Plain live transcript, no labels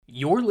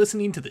You're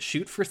listening to the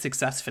Shoot for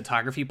Success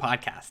Photography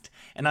podcast.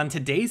 And on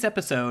today's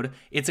episode,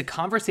 it's a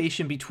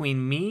conversation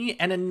between me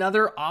and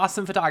another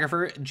awesome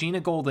photographer,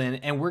 Gina Golden,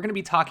 and we're going to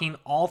be talking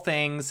all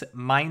things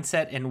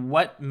mindset and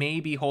what may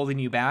be holding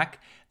you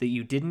back that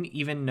you didn't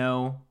even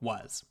know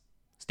was.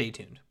 Stay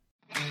tuned.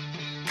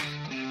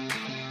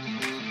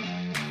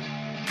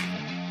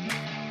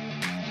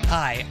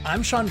 Hi,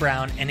 I'm Sean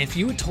Brown, and if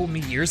you had told me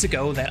years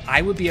ago that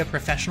I would be a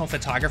professional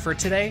photographer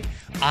today,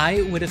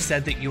 I would have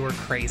said that you were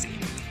crazy.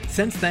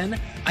 Since then,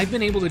 I've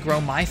been able to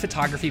grow my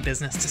photography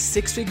business to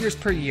 6 figures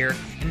per year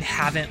and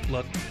haven't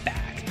looked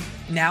back.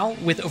 Now,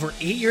 with over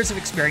 8 years of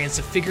experience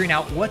of figuring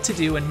out what to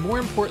do and more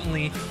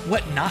importantly,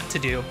 what not to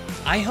do,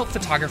 I help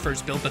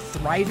photographers build the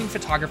thriving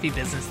photography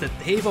business that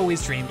they've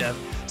always dreamed of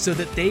so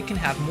that they can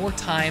have more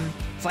time,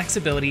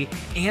 flexibility,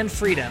 and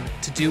freedom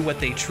to do what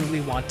they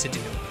truly want to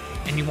do.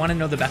 And you want to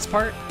know the best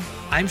part?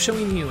 I'm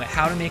showing you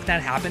how to make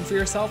that happen for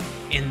yourself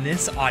in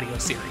this audio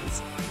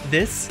series.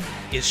 This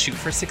is Shoot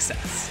for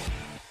Success.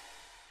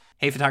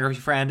 Hey photography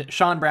friend,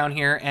 Sean Brown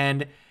here,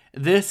 and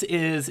this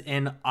is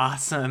an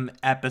awesome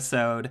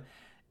episode.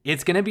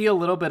 It's going to be a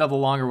little bit of a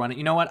longer one.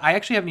 You know what? I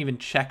actually haven't even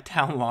checked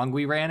how long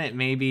we ran. It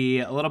may be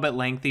a little bit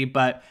lengthy,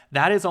 but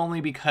that is only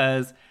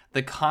because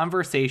the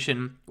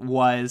conversation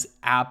was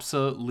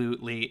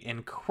absolutely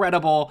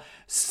incredible.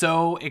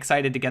 So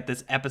excited to get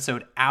this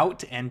episode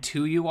out and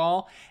to you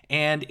all.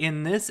 And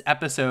in this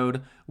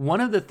episode,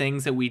 one of the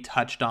things that we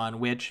touched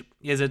on, which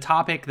is a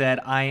topic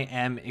that I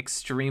am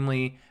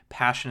extremely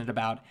passionate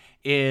about,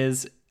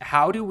 is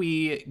how do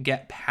we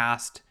get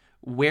past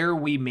where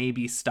we may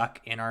be stuck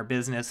in our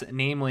business,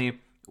 namely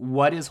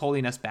what is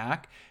holding us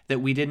back that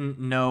we didn't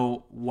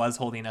know was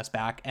holding us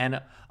back.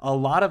 And a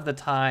lot of the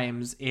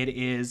times it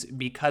is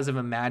because of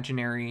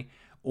imaginary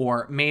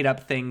or made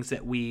up things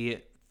that we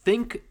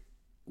think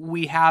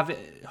we have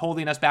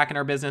holding us back in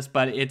our business,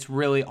 but it's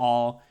really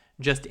all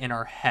just in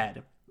our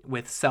head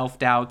with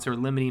self-doubts or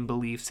limiting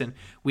beliefs. And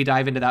we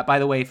dive into that. By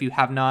the way, if you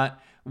have not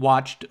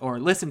watched or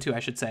listened to, I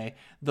should say,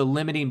 the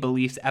limiting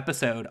beliefs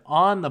episode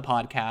on the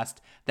podcast,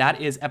 that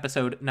is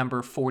episode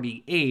number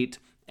 48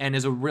 and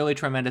is a really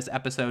tremendous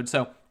episode.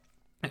 So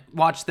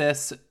watch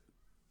this,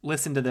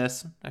 listen to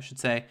this, I should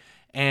say,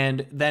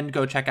 and then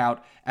go check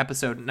out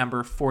episode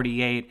number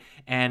 48.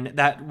 And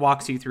that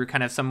walks you through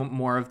kind of some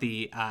more of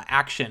the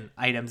action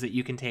items that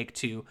you can take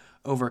to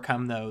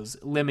overcome those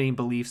limiting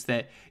beliefs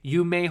that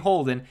you may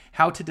hold and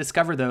how to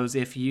discover those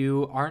if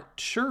you aren't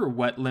sure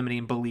what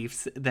limiting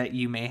beliefs that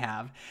you may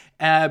have.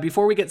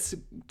 Before we get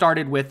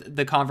started with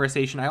the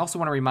conversation, I also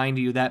want to remind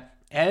you that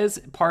as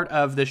part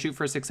of the Shoot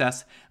for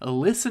Success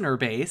listener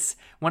base,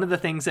 one of the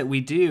things that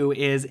we do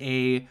is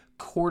a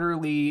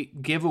quarterly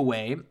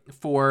giveaway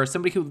for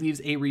somebody who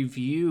leaves a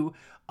review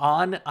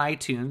on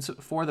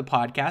iTunes for the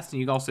podcast. And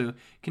you also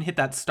can hit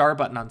that star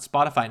button on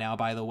Spotify now,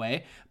 by the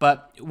way.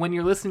 But when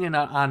you're listening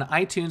on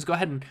iTunes, go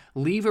ahead and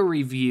leave a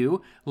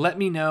review. Let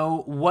me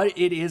know what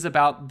it is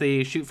about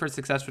the Shoot for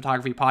Success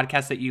Photography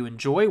podcast that you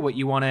enjoy, what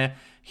you want to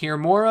hear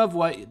more of,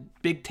 what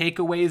big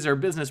takeaways or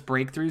business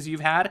breakthroughs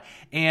you've had.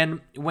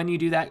 And when you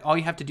do that, all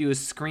you have to do is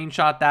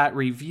screenshot that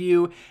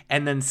review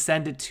and then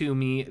send it to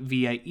me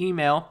via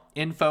email,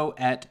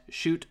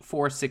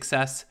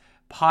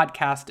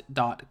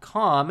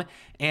 info@shootforsuccesspodcast.com,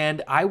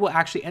 and I will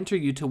actually enter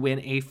you to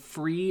win a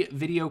free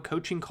video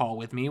coaching call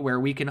with me where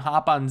we can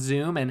hop on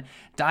Zoom and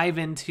dive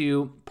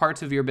into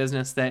parts of your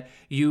business that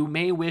you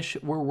may wish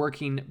were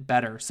working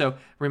better. So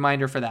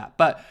reminder for that.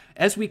 But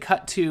as we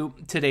cut to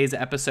today's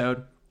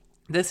episode,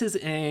 this is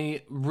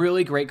a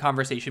really great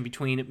conversation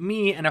between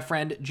me and a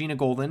friend, Gina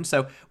Golden.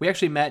 So we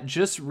actually met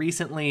just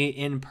recently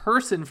in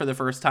person for the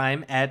first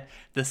time at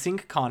the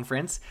Sync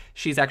conference.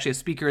 She's actually a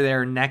speaker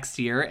there next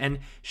year, and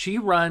she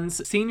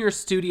runs Senior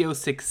Studio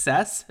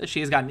Success. She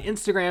has got an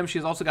Instagram.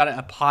 She's also got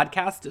a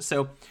podcast.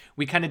 So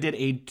we kind of did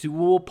a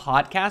dual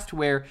podcast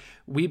where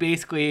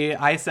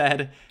I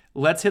said,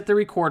 let's hit the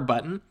record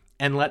button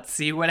and let's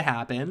see what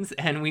happens.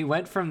 And we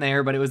went from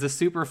there, but it was a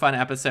super fun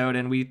episode,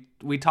 and we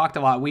talked a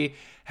lot. We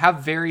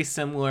have very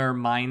similar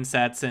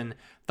mindsets and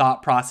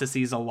thought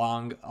processes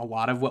along a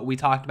lot of what we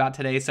talked about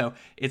today. So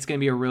it's going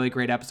to be a really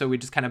great episode. We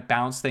just kind of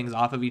bounced things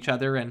off of each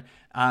other and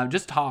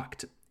just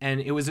talked. And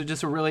it was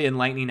just a really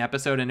enlightening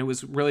episode, and it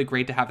was really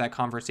great to have that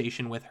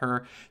conversation with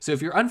her. So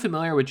if you're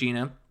unfamiliar with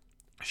Gina,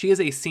 she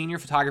is a senior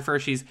photographer.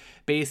 She's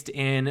based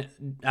in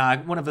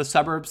one of the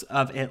suburbs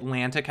of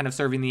Atlanta, kind of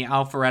serving the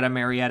Alpharetta,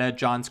 Marietta,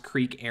 Johns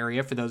Creek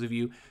area, for those of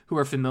you who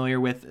are familiar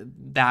with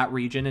that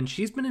region. And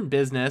she's been in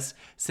business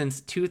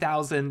since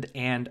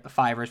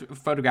 2005, or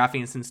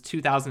photographing since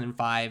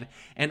 2005,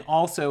 and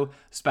also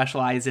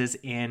specializes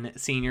in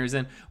seniors.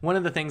 And one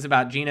of the things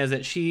about Gina is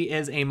that she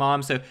is a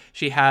mom. So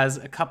she has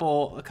a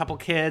couple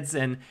kids,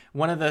 and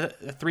one of the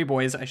 3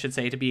 boys, I should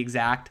say, to be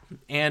exact.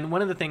 And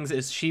one of the things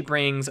is she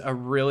brings a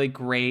really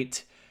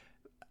great,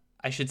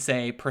 I should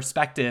say,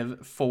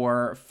 perspective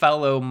for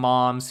fellow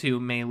moms who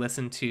may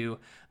listen to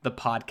the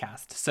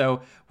podcast.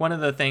 So one of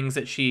the things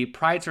that she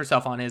prides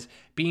herself on is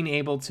being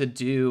able to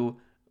do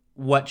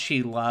what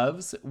she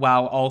loves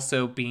while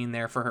also being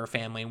there for her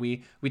family.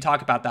 We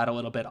talk about that a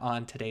little bit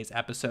on today's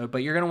episode,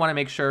 but you're going to want to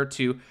make sure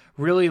to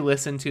really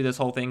listen to this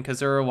whole thing because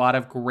there are a lot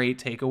of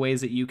great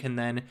takeaways that you can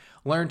then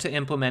learn to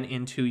implement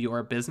into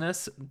your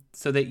business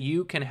so that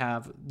you can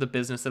have the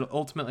business that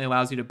ultimately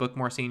allows you to book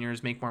more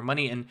seniors, make more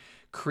money, and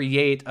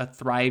create a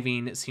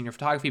thriving senior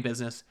photography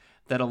business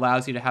that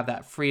allows you to have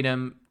that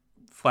freedom,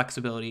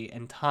 flexibility,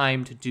 and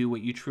time to do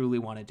what you truly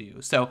want to do.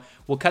 So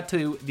we'll cut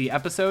to the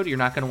episode. You're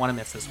not going to want to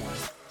miss this one.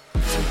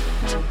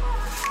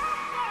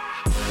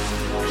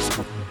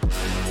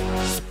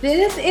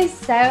 This is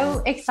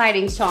so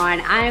exciting,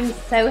 Sean. I am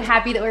so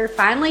happy that we're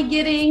finally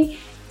getting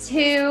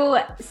to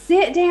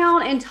sit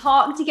down and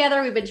talk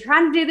together. We've been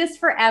trying to do this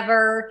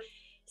forever.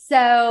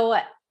 So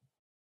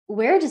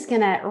we're just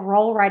going to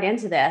roll right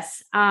into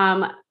this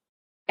and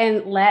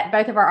let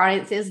both of our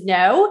audiences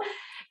know.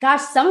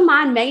 Gosh, some of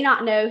mine may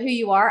not know who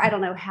you are. I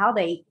don't know how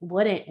they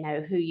wouldn't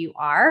know who you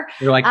are.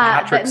 You're like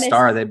Patrick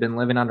Star. They've been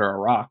living under a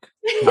rock.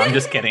 No, I'm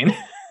just kidding.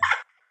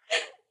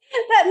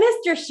 But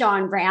Mr.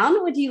 Sean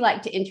Brown, would you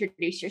like to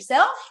introduce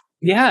yourself?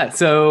 Yeah.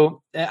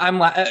 So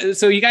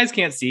so you guys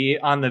can't see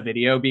on the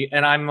video,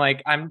 and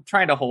I'm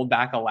trying to hold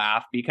back a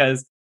laugh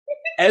because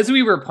as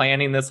we were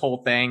planning this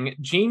whole thing,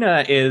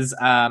 Gina is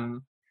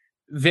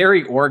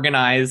very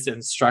organized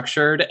and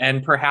structured,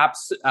 and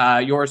perhaps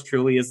yours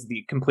truly is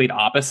the complete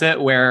opposite,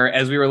 where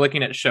as we were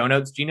looking at show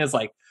notes, Gina's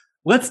like,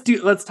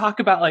 let's talk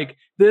about like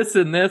this,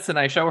 and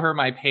I show her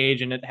my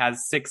page and it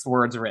has 6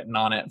 words written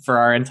on it for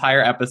our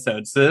entire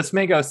episode. So this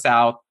may go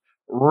south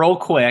real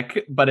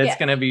quick, but it's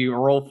going to be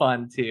real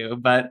fun too.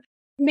 But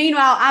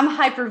meanwhile, I'm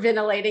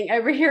hyperventilating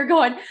over here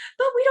going,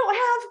 but we don't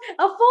have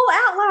a full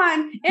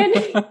outline.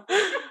 And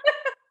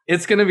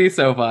it's going to be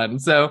so fun.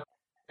 So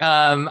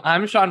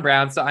I'm Sean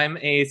Brown. So I'm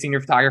a senior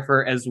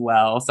photographer as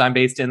well. So I'm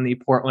based in the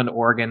Portland,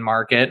 Oregon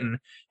market and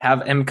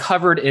am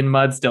covered in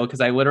mud still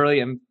because I literally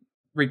am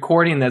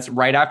recording this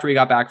right after we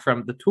got back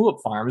from the tulip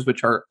farms,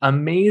 which are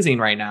amazing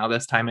right now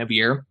this time of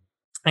year.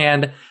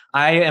 And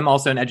I am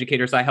also an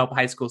educator. So I help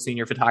high school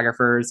senior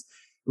photographers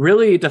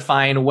really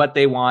define what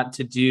they want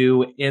to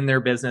do in their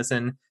business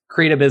and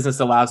create a business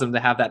that allows them to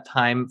have that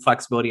time,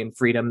 flexibility, and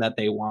freedom that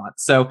they want.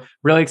 So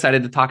really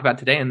excited to talk about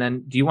today. And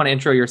then do you want to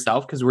intro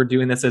yourself? Because we're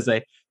doing this as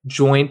a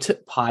joint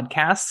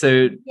podcast.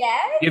 So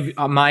give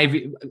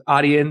my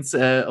audience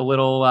a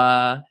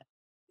little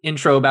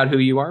intro about who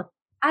you are.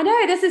 I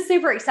know this is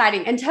super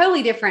exciting and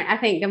totally different, I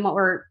think, than what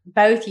we're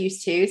both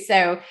used to.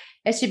 So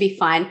it should be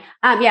fun.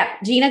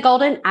 Gina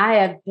Golden. I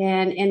have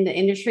been in the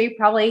industry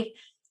probably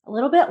a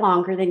little bit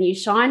longer than you,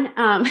 Sean.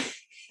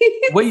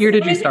 What year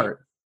did you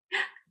start?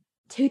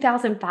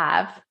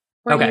 2005.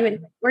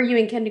 Were you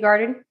in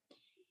kindergarten?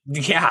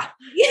 Yeah.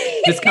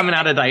 Just coming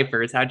out of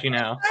diapers. How'd you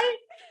know?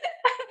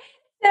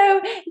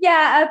 So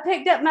I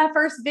picked up my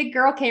first big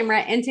girl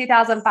camera in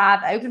 2005.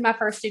 I opened my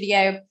first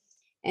studio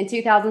in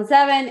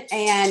 2007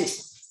 and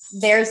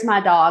there's my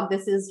dog.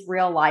 This is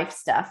real life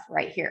stuff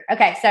right here.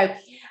 Okay. So,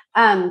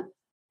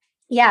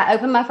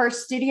 opened my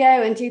first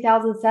studio in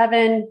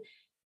 2007,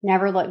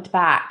 never looked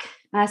back.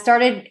 I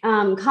started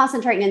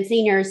concentrating in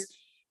seniors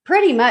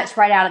pretty much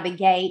right out of the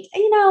gate.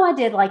 I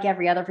did like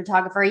every other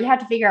photographer. You have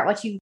to figure out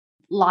what you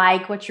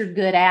like, what you're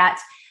good at.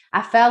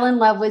 I fell in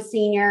love with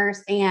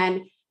seniors,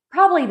 and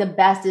probably the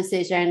best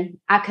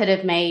decision I could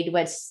have made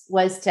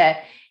was to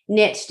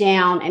niche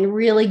down and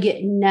really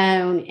get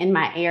known in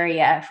my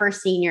area for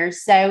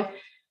seniors. So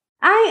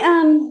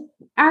I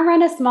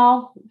run a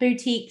small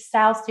boutique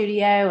style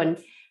studio, and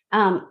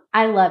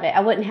I love it.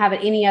 I wouldn't have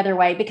it any other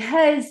way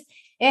because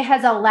it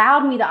has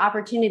allowed me the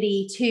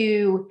opportunity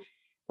to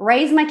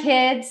raise my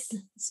kids,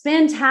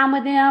 spend time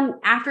with them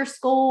after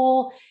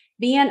school,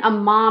 being a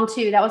mom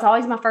too. That was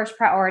always my first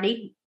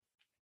priority.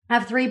 I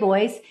have 3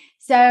 boys.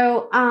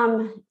 So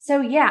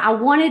I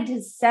wanted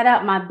to set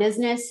up my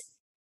business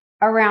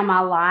around my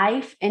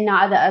life and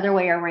not the other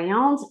way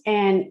around.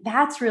 And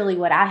that's really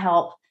what I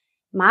help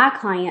my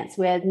clients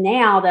with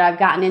now that I've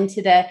gotten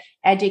into the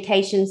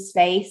education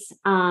space.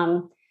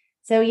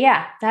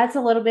 That's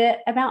a little bit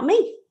about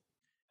me.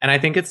 And I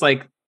think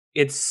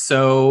it's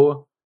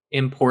so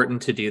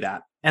important to do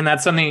that. And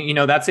that's something,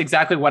 that's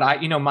exactly what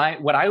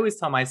what I always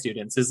tell my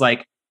students is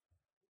like,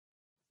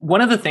 one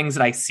of the things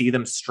that I see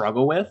them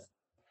struggle with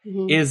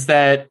is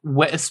that,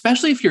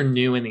 especially if you're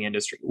new in the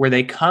industry, where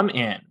they come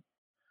in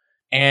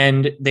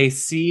and they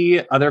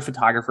see other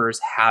photographers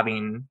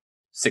having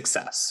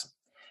success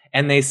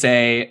and they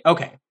say,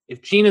 okay,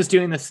 if Gina's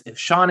doing this, if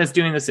Sean is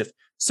doing this, if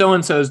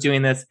so-and-so is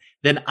doing this,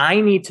 then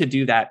I need to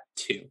do that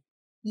too.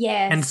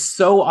 Yes. And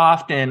so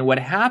often what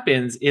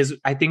happens is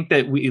I think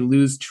that we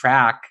lose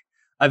track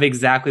of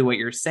exactly what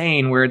you're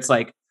saying, where it's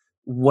like,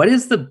 what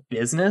is the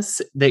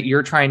business that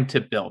you're trying to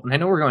build? And I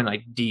know we're going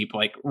like deep,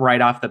 like right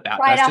off the bat.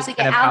 That's just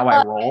kind of how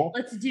I roll.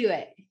 Let's do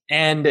it.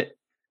 And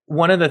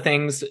one of the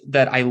things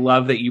that I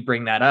love that you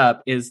bring that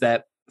up is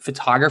that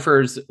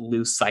photographers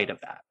lose sight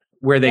of that,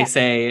 where they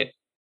say,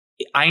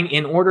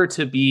 in order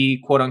to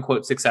be quote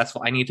unquote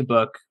successful, I need to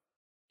book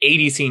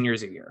 80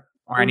 seniors a year,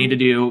 or I need to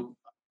do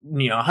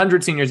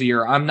 100 seniors a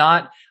year.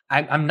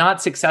 I'm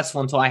not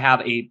successful until I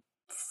have a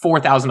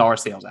 $4,000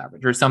 sales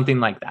average or something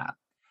like that.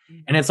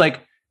 And it's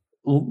like,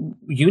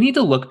 you need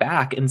to look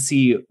back and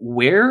see,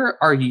 where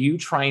are you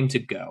trying to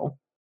go?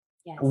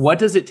 Yes. What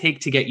does it take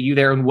to get you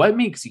there? And what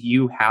makes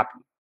you happy?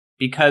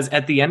 Because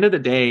at the end of the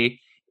day,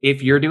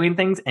 if you're doing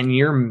things and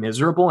you're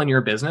miserable in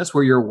your business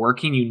where you're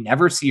working, you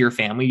never see your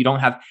family, you don't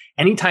have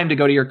any time to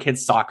go to your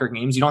kids' soccer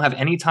games, you don't have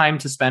any time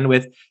to spend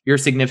with your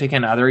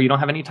significant other, you don't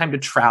have any time to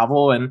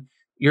travel, and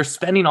you're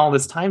spending all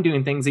this time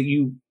doing things that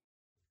you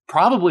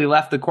probably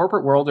left the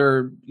corporate world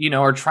or,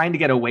 are trying to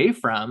get away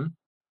from.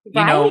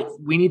 Right?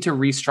 We need to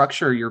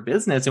restructure your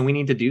business, and we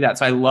need to do that.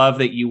 So I love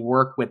that you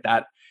work with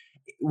that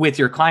with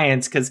your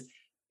clients, because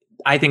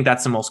I think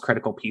that's the most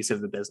critical piece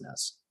of the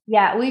business.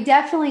 Yeah, we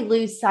definitely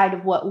lose sight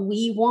of what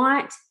we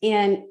want.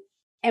 And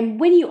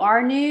when you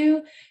are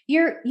new,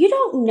 you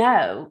don't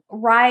know,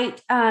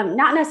 right?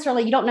 Not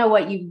necessarily you don't know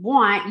what you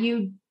want.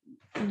 You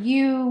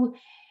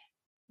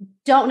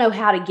don't know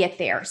how to get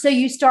there. So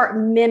you start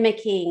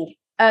mimicking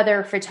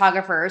other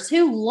photographers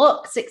who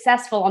look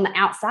successful on the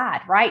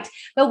outside, right?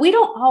 But we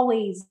don't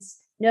always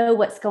know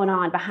what's going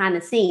on behind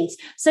the scenes.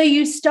 So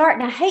you start,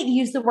 and I hate to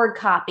use the word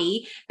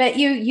copy, but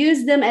you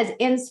use them as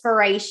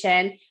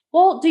inspiration.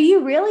 Well, do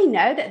you really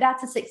know that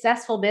that's a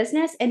successful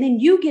business? And then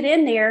you get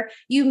in there,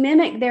 you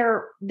mimic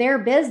their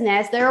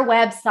business, their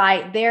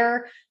website,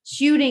 their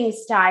shooting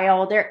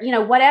style, their,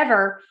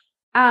 whatever.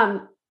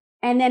 And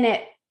then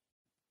it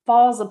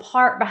falls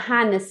apart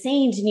behind the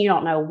scenes and you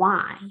don't know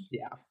why.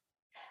 Yeah.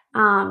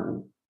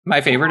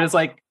 My favorite is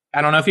like,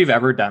 I don't know if you've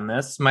ever done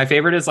this. My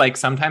favorite is like,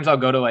 sometimes I'll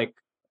go to like,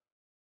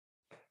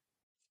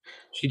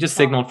 she just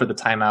signaled for the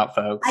timeout,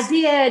 folks. I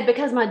did,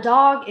 because my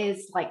dog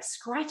is like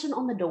scratching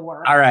on the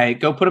door. All right,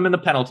 go put him in the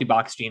penalty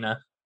box, Gina.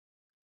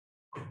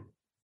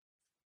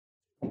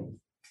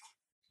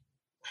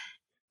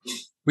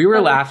 We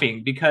were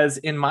laughing because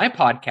in my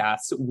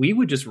podcast, we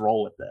would just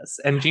roll with this.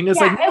 And Gina's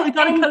like, no, we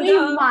gotta cut it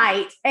out.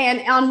 Might.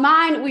 And on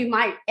mine, we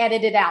might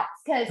edit it out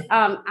because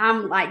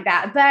I'm like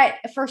that.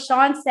 But for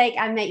Sean's sake,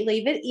 I may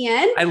leave it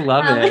in. I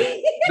love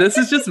it. This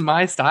is just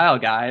my style,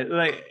 guys.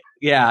 Like,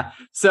 yeah.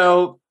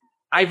 So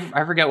I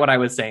forget what I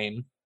was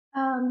saying.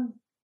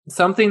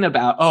 Something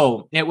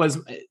about, it was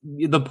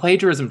the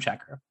plagiarism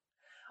checker.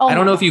 I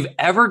don't know if you've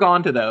ever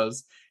gone to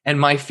those. And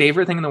my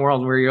favorite thing in the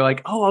world, where you're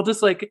like, I'll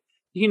just like,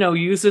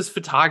 use this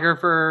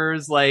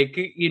photographer's like,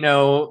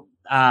 little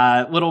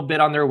bit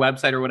on their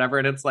website or whatever.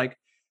 And it's like,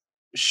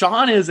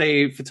 Sean is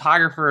a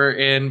photographer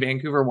in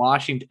Vancouver,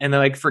 Washington, and they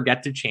like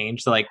forget to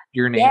change like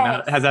your name.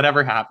 Yes. Has that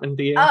ever happened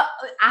to you?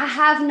 I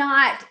have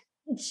not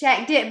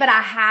checked it, but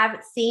I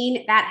have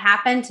seen that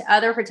happen to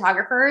other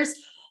photographers.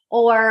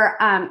 Or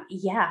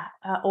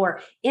or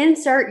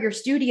insert your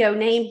studio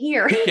name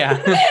here. Yeah.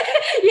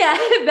 Yeah,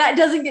 that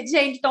doesn't get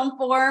changed on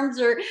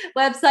forms or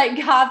website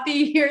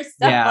copy or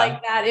stuff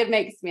like that. It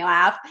makes me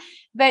laugh.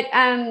 But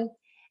yeah,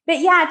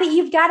 I think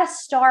you've got to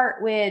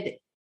start with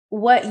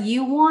what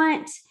you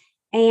want,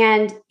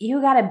 and you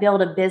got to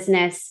build a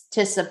business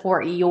to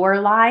support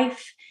your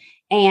life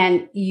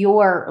and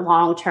your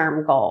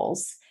long-term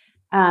goals.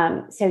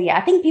 So yeah,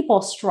 I think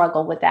people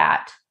struggle with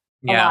that.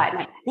 A lot.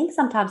 And I think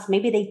sometimes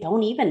maybe they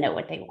don't even know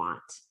what they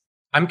want.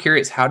 I'm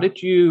curious, how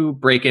did you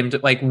break into,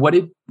 like,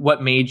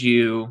 what made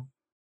you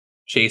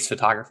chase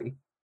photography?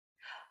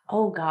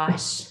 Oh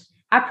gosh,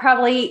 I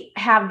probably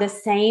have the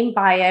same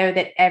bio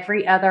that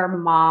every other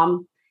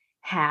mom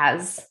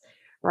has,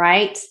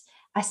 right?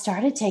 I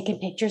started taking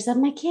pictures of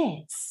my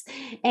kids,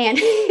 and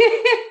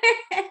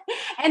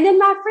and then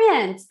my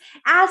friends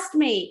asked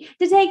me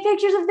to take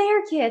pictures of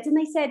their kids, and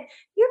they said,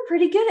 "You're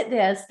pretty good at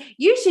this.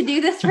 You should do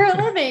this for a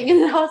living."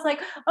 And I was like,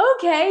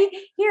 "Okay,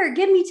 here,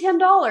 give me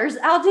 $10.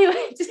 I'll do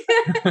it."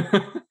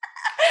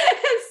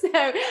 So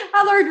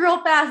I learned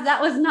real fast that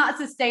was not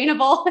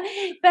sustainable,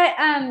 but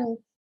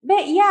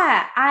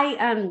yeah,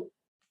 I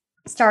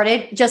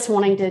started just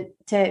wanting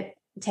to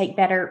take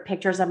better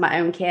pictures of my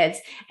own kids.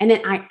 And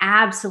then I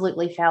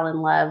absolutely fell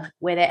in love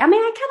with it. I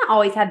mean, I kind of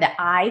always had the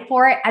eye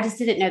for it. I just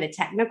didn't know the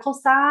technical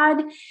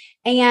side.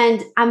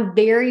 And I'm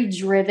very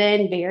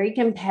driven, very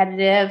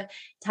competitive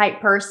type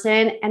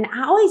person. And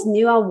I always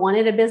knew I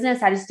wanted a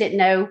business. I just didn't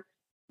know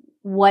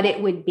what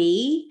it would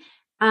be.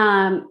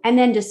 And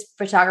then just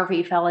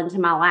photography fell into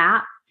my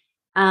lap.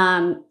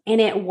 And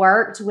it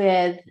worked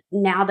with,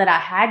 now that I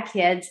had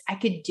kids, I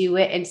could do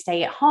it and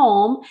stay at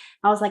home.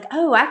 I was like,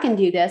 oh, I can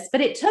do this.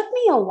 But it took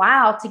me a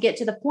while to get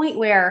to the point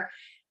where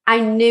I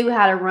knew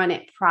how to run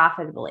it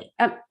profitably.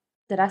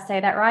 Did I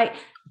say that right?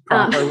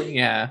 Properly,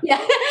 yeah.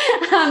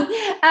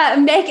 Yeah.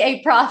 Make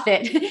a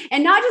profit,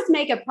 and not just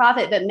make a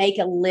profit, but make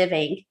a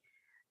living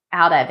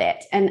out of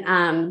it. And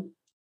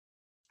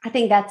I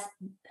think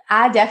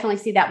I definitely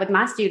see that with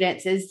my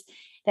students, is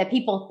that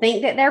people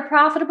think that they're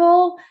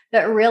profitable,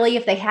 but really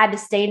if they had to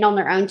stand on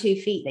their own 2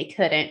 feet, they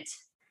couldn't.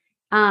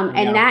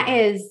 And that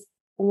is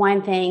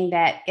one thing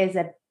that is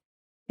a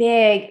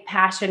big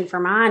passion for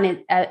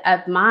mine,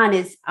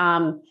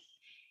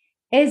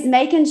 is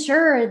making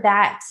sure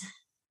that,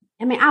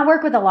 I mean, I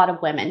work with a lot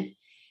of women.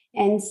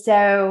 And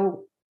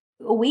so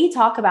we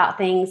talk about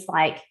things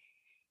like,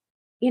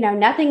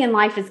 nothing in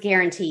life is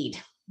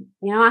guaranteed.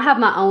 I have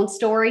my own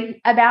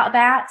story about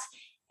that.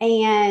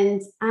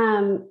 And,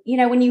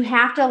 when you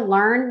have to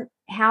learn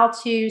how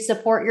to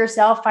support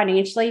yourself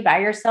financially by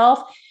yourself,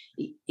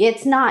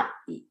 it's not,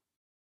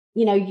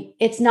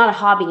 it's not a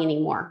hobby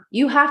anymore.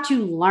 You have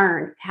to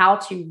learn how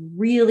to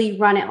really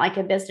run it like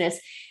a business.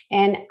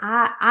 And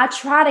I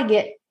try to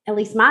get at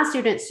least my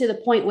students to the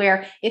point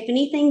where if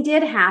anything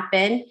did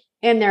happen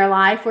in their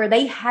life where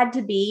they had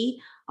to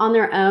be on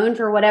their own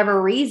for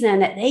whatever reason,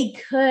 that they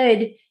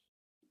could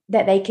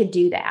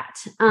do that.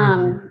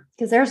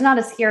 Because there's not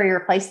a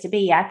scarier place to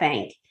be, I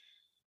think,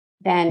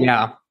 than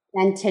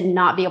to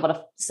not be able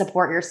to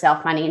support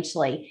yourself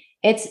financially.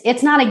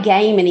 It's not a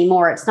game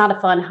anymore. It's not a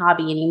fun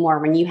hobby anymore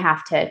when you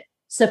have to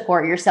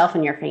support yourself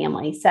and your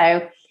family.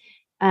 So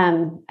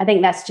I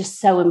think that's just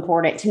so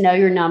important to know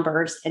your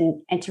numbers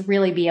and to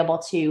really be able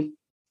to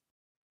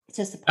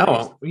support.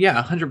 Oh,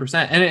 yeah,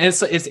 100%. And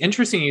it's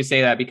interesting you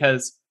say that,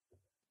 because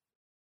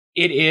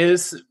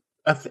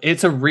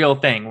it's a real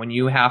thing when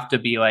you have to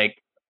be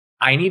like,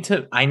 I need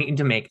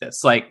to make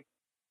this. Like,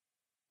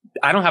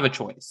 I don't have a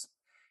choice.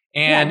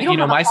 And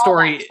my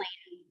story,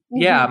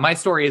 my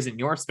story isn't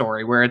your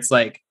story, where it's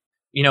like,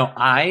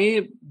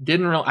 I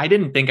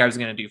didn't think I was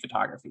going to do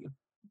photography,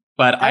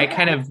 but I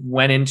kind of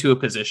went into a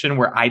position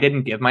where I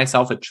didn't give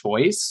myself a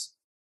choice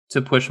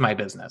to push my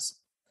business.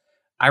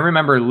 I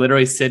remember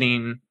literally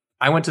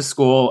I went to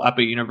school up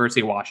at University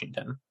of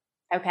Washington.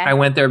 Okay. I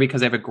went there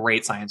because I have a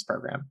great science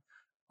program.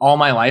 All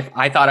my life,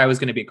 I thought I was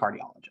going to be a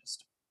cardiologist.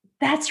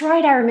 That's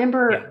right. I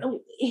remember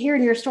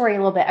hearing your story a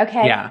little bit.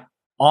 Okay. Yeah.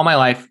 All my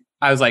life,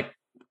 I was like,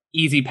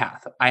 easy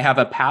path. I have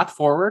a path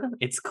forward.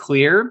 It's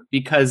clear,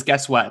 because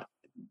guess what?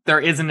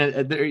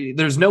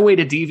 There's no way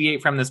to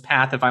deviate from this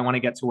path if I want to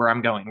get to where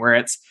I'm going, where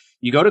it's,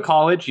 you go to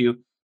college, you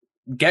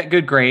get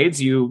good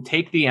grades, you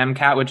take the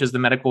MCAT, which is the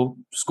medical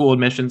school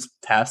admissions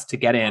test to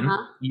get in.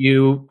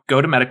 You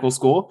go to medical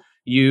school,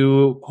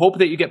 you hope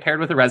that you get paired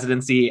with a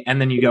residency, and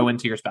then you go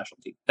into your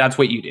specialty. That's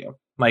what you do.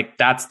 Like,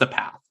 that's the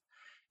path.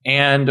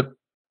 And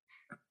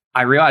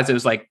I realized it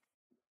was like,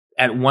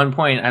 at one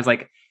point I was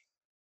like,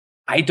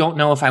 I don't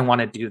know if I want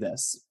to do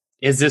this.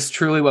 Is this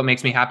truly what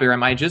makes me happy? Or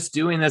am I just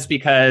doing this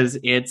because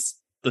it's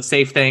the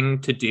safe thing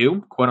to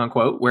do, quote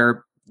unquote,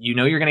 where you're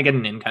going to get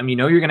an income,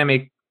 you're going to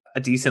make a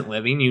decent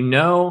living,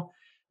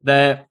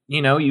 that,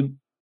 you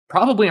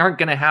probably aren't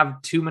going to have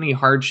too many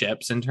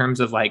hardships in terms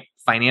of like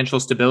financial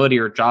stability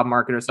or job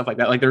market or stuff like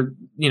that. Like,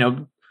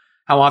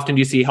 how often do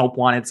you see help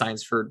wanted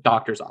signs for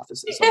doctors'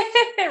 offices? Like,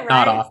 right.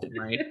 Not often,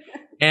 right?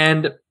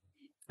 And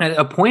at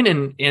a point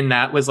in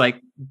that was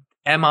like,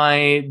 am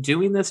I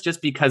doing this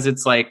just because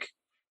it's like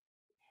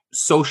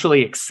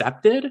socially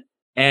accepted?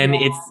 And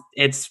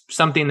it's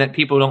something that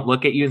people don't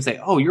look at you and say,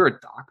 oh, you're a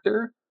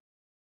doctor,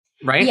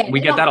 right? Yeah, we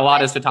get that a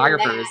lot as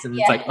photographers. And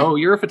it's like, oh,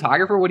 you're a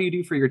photographer. What do you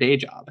do for your day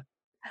job?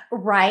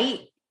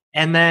 Right.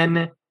 And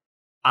then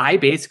I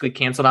basically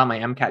canceled out my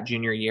MCAT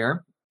junior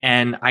year.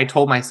 And I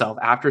told myself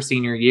after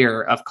senior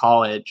year of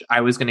college,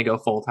 I was going to go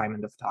full-time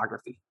into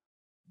photography.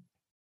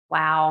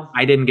 Wow.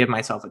 I didn't give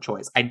myself a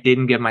choice. I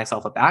didn't give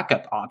myself a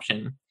backup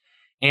option.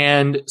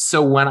 And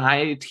so when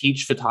I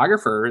teach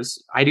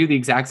photographers, I do the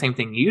exact same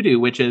thing you do,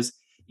 which is,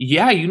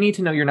 you need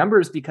to know your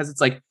numbers, because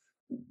it's like,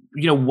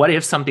 what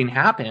if something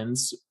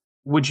happens?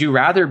 Would you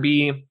rather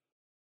be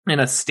in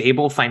a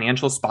stable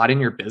financial spot in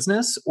your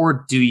business,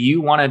 or do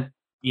you want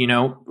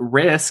to,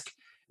 risk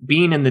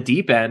being in the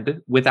deep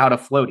end without a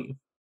floaty?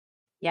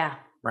 Yeah.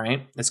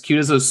 Right. As cute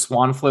as those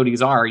swan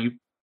floaties are, you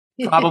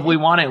probably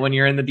want it when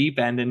you're in the deep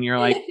end and you're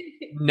like,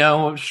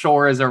 no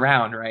shore is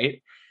around.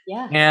 Right.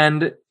 Yeah.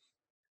 And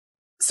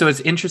so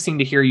it's interesting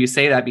to hear you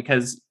say that,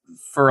 because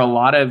for a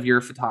lot of your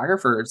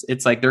photographers,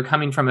 it's like they're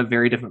coming from a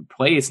very different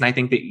place. And I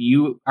think that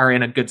you are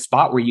in a good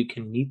spot where you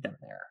can meet them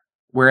there.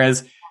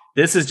 Whereas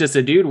this is just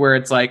a dude where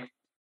it's like,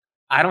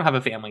 I don't have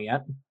a family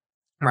yet,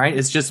 right?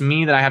 It's just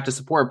me that I have to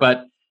support,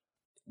 but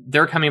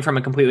they're coming from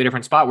a completely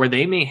different spot where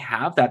they may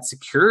have that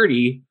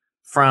security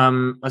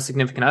from a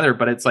significant other,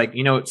 but it's like,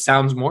 it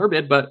sounds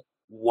morbid, but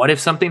what if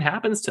something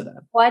happens to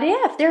them? What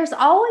if? There's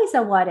always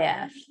a what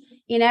if,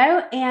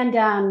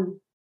 and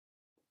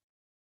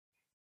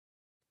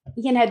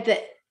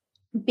that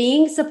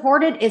being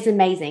supported is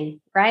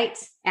amazing, right?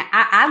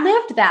 I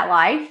lived that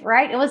life,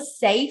 right? It was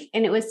safe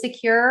and it was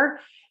secure,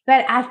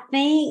 but I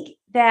think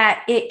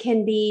that it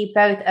can be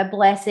both a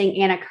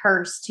blessing and a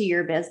curse to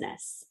your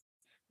business.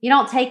 You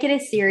don't take it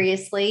as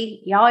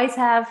seriously. You always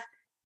have a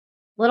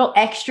little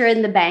extra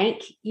in the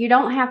bank. You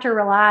don't have to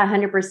rely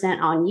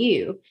 100% on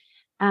you.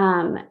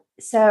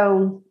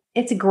 So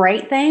it's a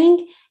great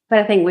thing, but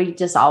I think we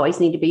just always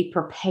need to be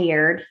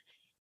prepared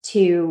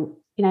to,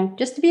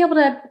 just to be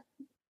able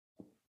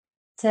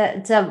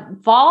to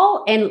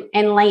fall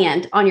and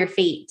land on your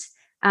feet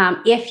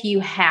if you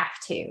have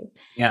to.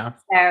 Yeah.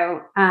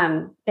 So,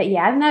 but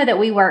yeah, I know that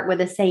we work with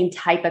the same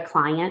type of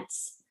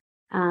clients,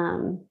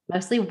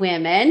 mostly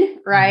women,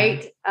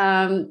 right?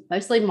 Mm-hmm.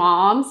 Mostly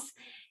moms.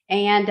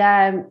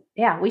 And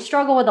we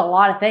struggle with a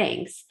lot of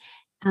things.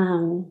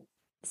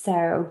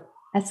 So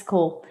that's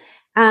cool.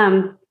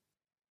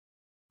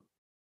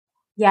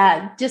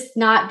 Yeah, just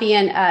not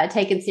being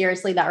taken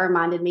seriously. That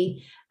reminded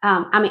me.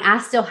 I mean, I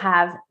still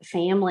have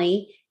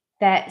family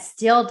that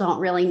still don't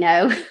really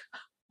know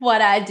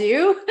what I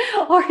do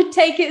or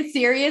take it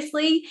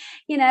seriously.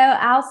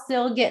 I'll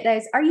still get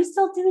those. Are you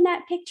still doing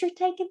that picture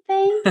taking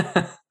thing?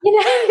 Like,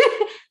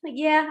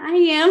 yeah, I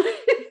am.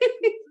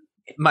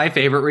 My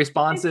favorite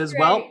response It's is,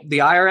 well, great. the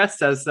IRS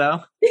says so.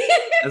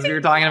 As we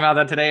were talking about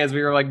that today, as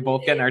we were like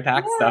both getting our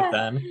tax stuff Yeah.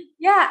 done.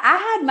 Yeah, I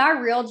had my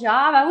real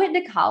job. I went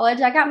to college.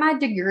 I got my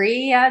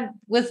degree. I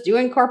was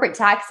doing corporate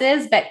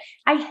taxes, but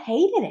I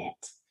hated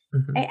it.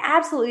 Mhm. I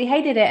absolutely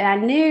hated it. And I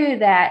knew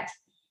that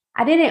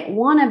I didn't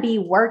want to be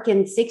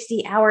working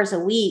 60 hours a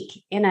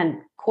week in a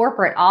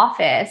corporate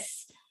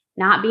office,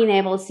 not being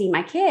able to see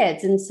my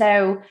kids. And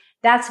so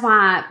that's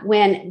why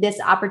when this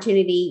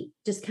opportunity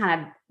just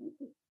kind of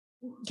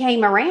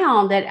came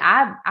around, that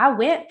I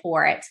went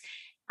for it.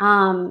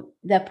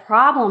 The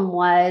problem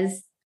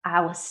was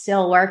I was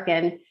still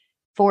working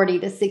 40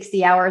 to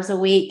 60 hours a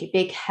week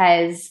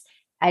because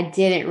I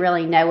didn't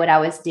really know what I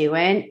was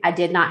doing. I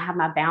did not have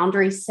my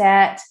boundaries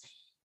set.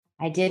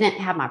 I didn't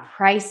have my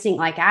pricing.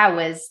 Like I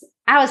was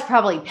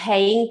probably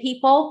paying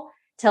people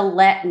to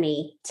let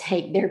me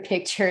take their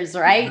pictures,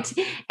 right?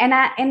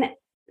 Yeah. And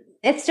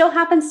it still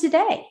happens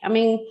today. I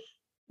mean,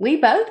 we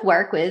both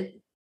work with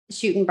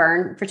shoot and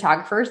burn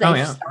photographers. Oh They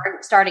yeah.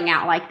 starting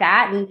out like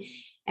that.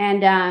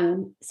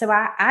 And so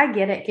I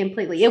get it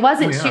completely. It Oh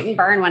wasn't yeah. shoot and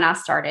burn when I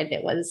started.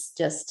 It was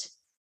just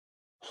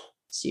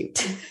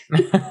shoot.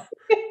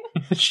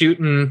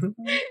 Shooting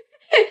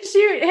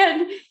Shoot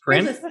and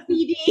print. here's a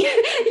CD.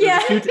 Yeah.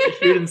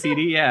 Shoot and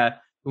CD. Yeah.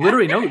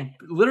 Literally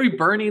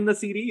burning the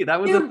CD. That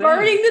was You're a thing.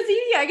 burning the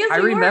CD. I guess I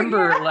you were,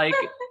 remember yeah. like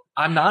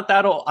I'm not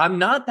that old. I'm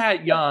not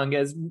that young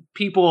as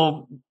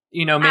people,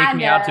 make I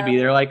me out to be. know.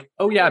 They're like,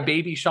 oh yeah,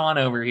 baby Sean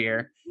over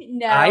here.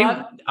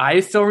 No, I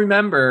still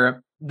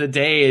remember the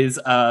days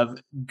of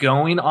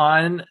going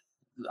on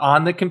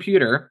the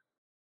computer.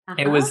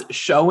 It was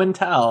show and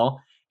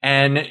tell,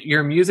 and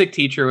your music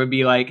teacher would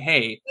be like,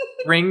 hey,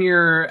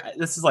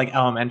 this is like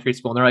elementary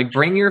school, and they're like,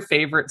 bring your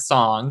favorite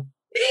song.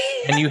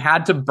 And you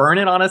had to burn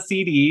it on a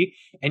CD,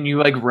 and you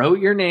like wrote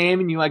your name,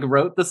 and you like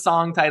wrote the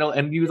song title,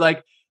 and you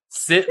like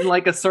sit in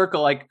like a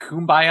circle, like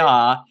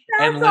kumbaya,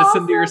 and That's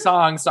listen to your awesome.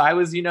 song. So I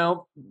was,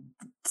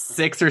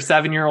 6 or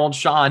 7-year-old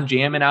Sean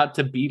jamming out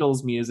to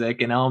Beatles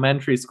music in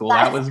elementary school.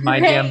 That That's was my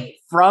jam great.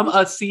 from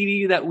a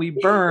CD that we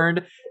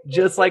burned,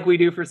 just like we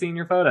do for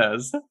senior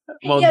photos.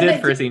 Well, Yeah,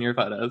 did for senior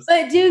photos.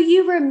 but do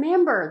you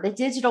remember the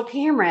digital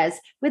cameras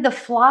with the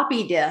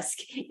floppy disk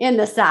in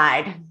the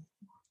side?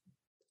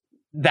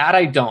 That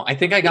I don't. I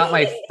think I got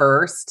my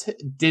first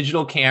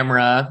digital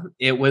camera.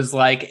 It was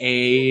like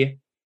a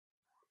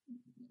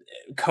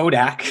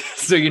Kodak.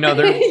 So,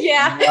 they're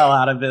Yeah. well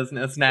out of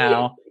business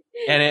now.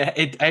 And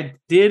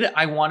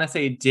I want to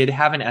say it did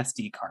have an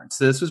SD card.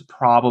 So this was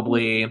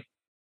probably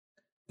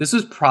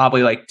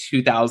like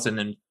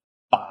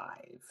 2005.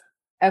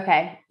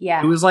 Okay.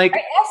 Yeah. It was like,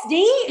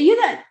 SD?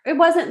 It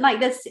wasn't like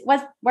this.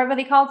 What were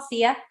they called?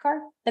 CF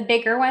card? The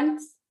bigger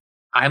ones?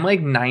 I'm like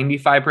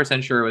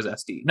 95% sure it was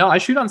SD. No, I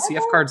shoot on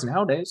CF cards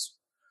nowadays.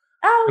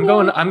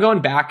 Oh, I'm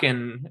going back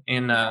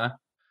I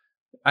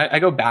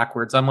go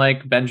backwards. I'm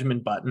like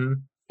Benjamin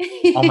Button.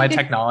 All my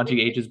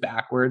technology ages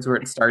backwards, where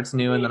it starts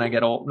new and then I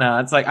get old. No,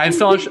 it's like I'm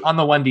still on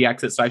the 1D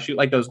exit, so I shoot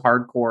like those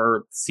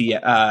hardcore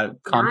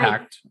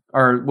compact,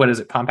 or what is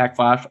it, compact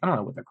flash? I don't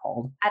know what they're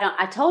called.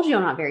 I told you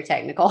I'm not very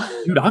technical.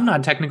 Dude, I'm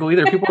not technical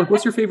either. People are like,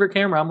 what's your favorite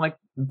camera? I'm like,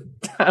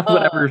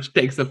 whatever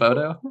takes a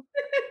photo.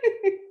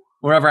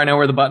 Wherever I know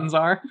where the buttons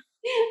are.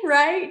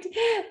 Right.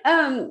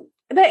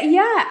 But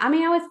yeah, I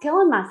mean, I was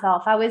killing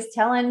myself. I was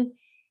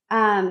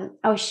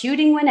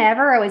shooting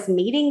whenever, I was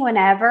meeting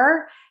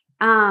whenever.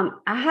 I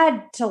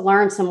had to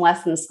learn some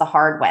lessons the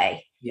hard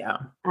way. Yeah.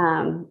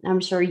 I'm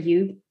sure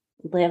you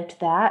lived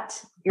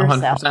that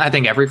yourself. 100%. I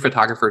think every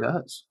photographer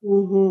does.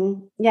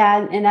 Mm-hmm.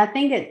 Yeah. And I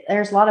think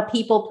there's a lot of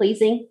people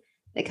pleasing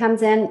that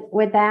comes in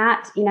with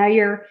that.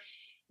 You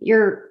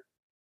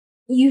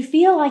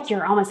feel like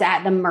you're almost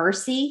at the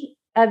mercy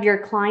of your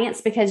clients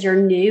because you're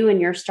new and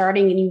you're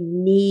starting and you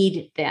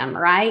need them,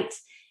 right?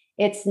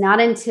 It's not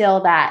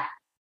until that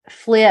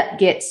flip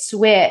gets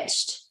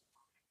switched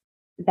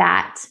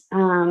that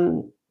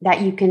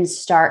you can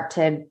start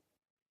to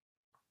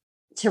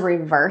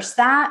reverse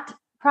that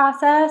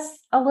process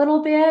a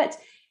little bit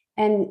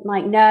and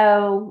like,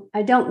 no,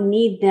 I don't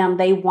need them.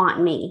 They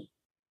want me.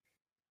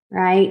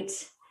 Right.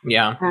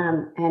 Yeah.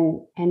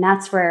 And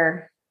that's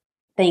where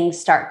things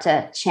start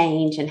to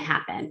change and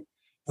happen.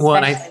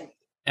 Well,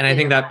 and I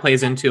think that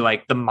plays into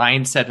like the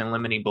mindset and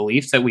limiting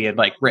beliefs that we had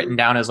like written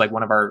down as like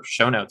one of our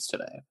show notes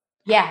today.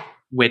 Yeah.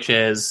 Which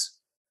is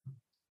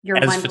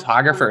as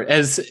photographer,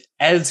 as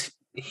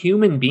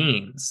human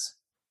beings,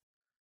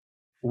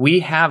 we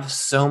have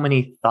so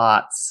many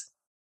thoughts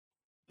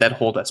that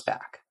hold us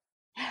back.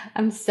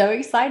 I'm so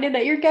excited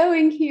that you're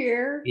going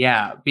here.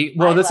 Yeah.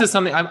 This is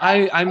something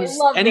I'm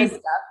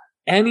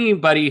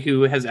anybody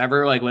who has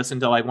ever like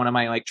listened to like one of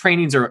my like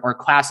trainings or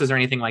classes or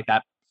anything like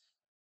that.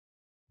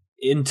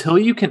 until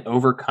you can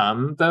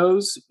overcome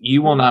those,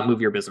 you will not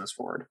move your business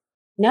forward.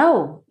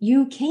 No,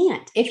 you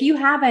can't. If you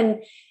have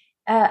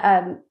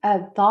a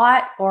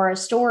thought or a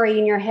story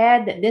in your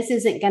head that this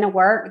isn't going to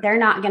work, they're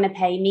not going to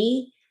pay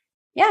me.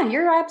 Yeah,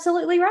 you're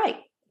absolutely right.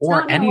 It's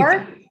Or not going to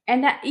work. anything.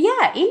 And that,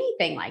 yeah,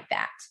 anything like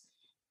that.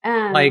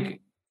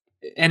 Like,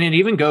 and it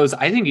even goes,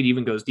 I think it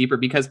even goes deeper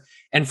because,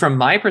 and from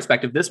my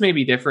perspective, this may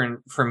be different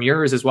from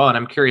yours as well. And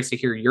I'm curious to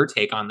hear your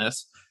take on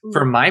this.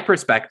 From my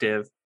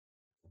perspective,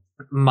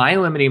 my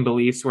limiting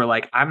beliefs were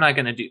like, I'm not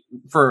going to do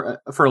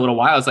for a little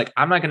while. I was like,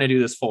 I'm not going to do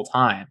this full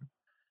time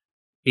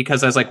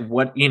because I was like,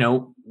 what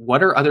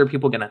are other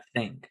people going to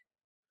think?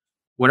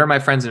 What are my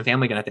friends and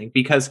family going to think?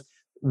 Because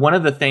one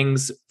of the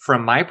things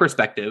from my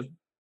perspective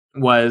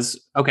was,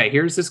 okay,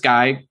 here's this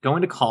guy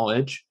going to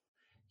college.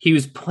 He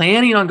was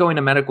planning on going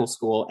to medical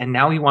school and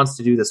now he wants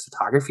to do this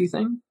photography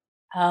thing.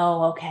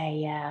 Oh, okay.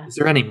 Yeah. Is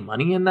there any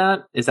money in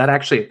that? Is that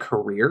actually a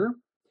career?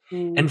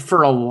 And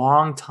for a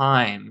long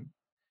time,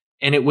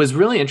 and it was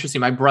really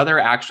interesting. My brother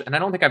actually, and I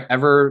don't think I've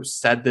ever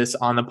said this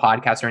on the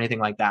podcast or anything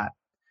like that,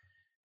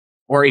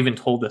 or even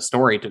told this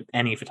story to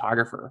any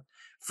photographer.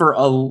 For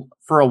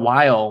a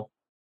while,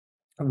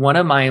 one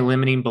of my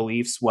limiting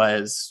beliefs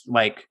was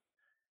like,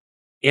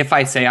 if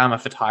I say I'm a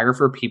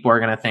photographer, people are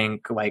going to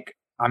think like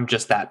I'm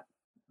just that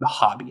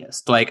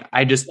hobbyist. Like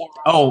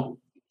oh,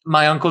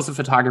 my uncle's a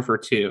photographer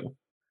too,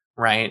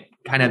 right?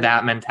 Kind of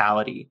that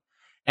mentality.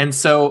 And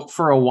so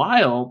for a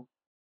while,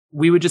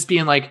 we would just be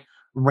in like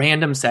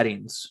random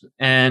settings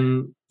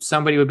and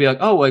somebody would be like,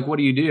 oh, like, what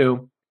do you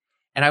do?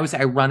 And I would say,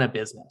 I run a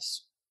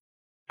business.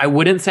 I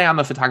wouldn't say I'm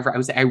a photographer. I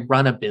would say I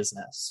run a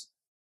business.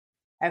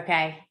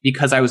 Okay.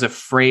 Because I was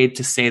afraid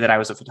to say that I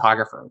was a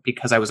photographer,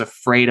 because I was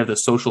afraid of the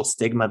social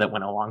stigma that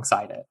went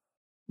alongside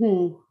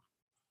it.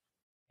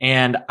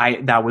 And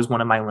that was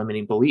one of my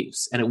limiting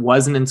beliefs. And it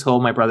wasn't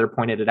until my brother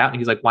pointed it out and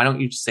he's like, why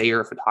don't you just say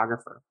you're a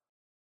photographer?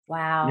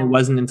 Wow. And it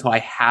wasn't until I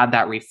had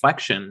that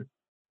reflection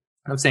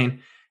of saying,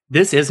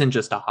 this isn't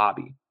just a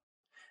hobby.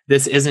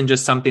 This isn't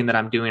just something that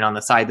I'm doing on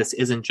the side. This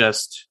isn't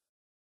just,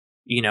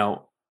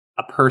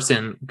 a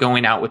person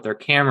going out with their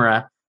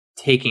camera,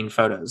 taking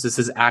photos. This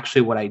is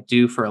actually what I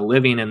do for a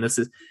living. And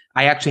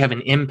I actually have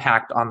an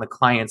impact on the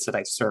clients that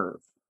I serve.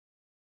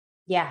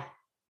 Yeah.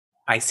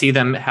 I see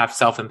them have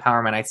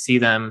self-empowerment. I see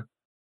them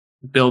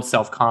build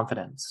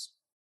self-confidence.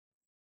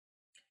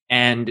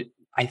 And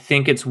I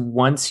think it's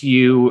once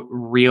you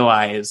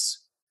realize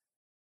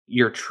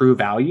your true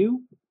value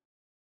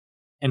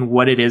and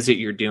what it is that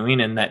you're doing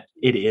and that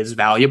it is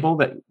valuable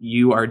that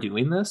you are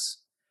doing this,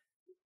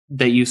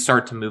 that you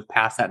start to move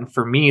past that. And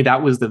for me,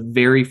 that was the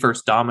very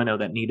first domino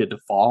that needed to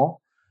fall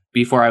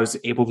before I was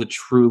able to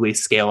truly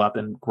scale up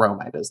and grow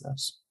my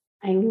business.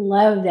 I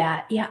love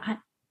that. Yeah.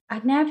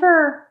 I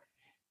never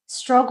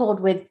struggled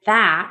with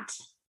that.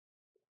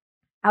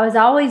 I was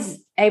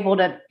always able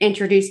to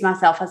introduce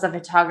myself as a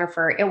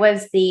photographer. It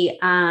was the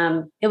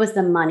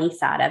money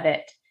side of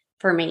it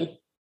for me.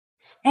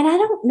 And I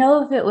don't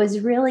know if it was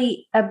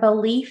really a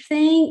belief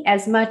thing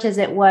as much as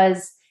it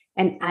was,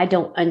 and I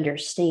don't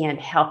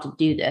understand how to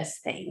do this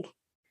thing.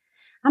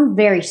 I'm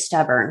very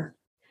stubborn.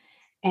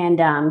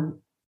 And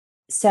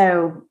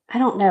so I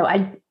don't know.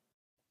 I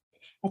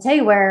tell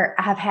you where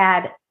I've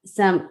had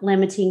some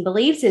limiting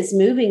beliefs is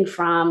moving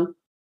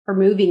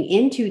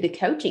into the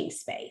coaching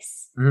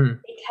space,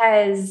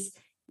 because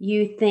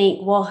you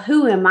think, well,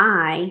 who am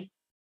I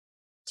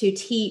to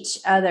teach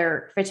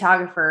other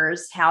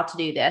photographers how to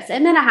do this?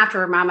 And then I have to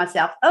remind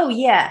myself, oh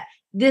yeah,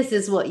 this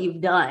is what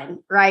you've done,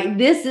 right?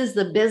 This is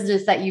the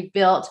business that you've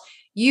built.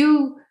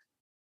 You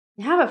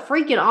have a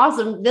freaking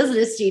awesome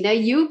business, Gina.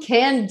 You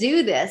can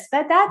do this,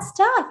 but that's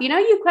tough.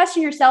 You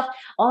question yourself,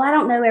 well, I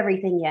don't know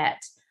everything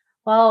yet.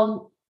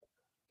 Well,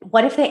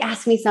 what if they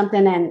ask me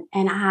something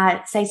and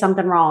I say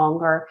something wrong?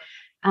 Or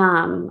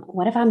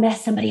what if I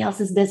mess somebody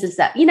else's business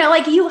up?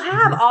 You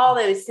have all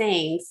those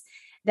things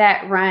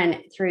that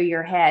run through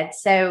your head.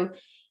 So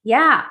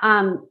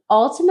yeah,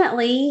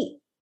 ultimately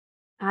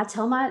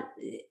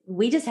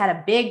we just had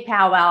a big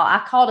powwow.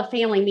 I called a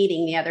family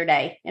meeting the other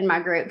day in my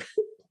group.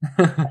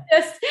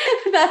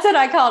 That's what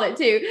I called it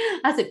too.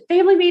 I said,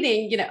 family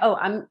meeting,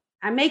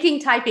 I'm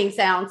making typing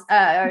sounds,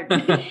 hand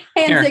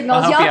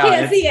signals. Y'all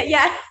can't see it.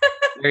 Yeah.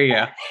 There you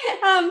go.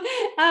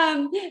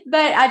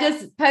 But I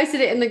just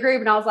posted it in the group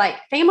and I was like,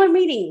 family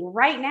meeting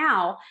right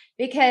now,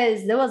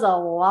 because there was a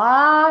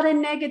lot of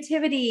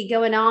negativity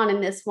going on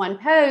in this one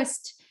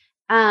post.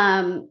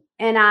 And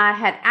I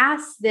had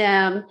asked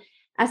them,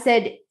 I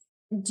said,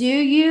 do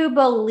you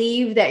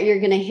believe that you're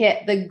going to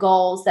hit the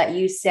goals that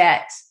you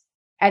set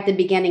at the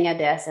beginning of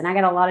this? And I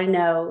got a lot of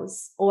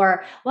no's,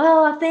 or,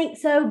 well, I think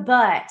so,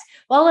 but,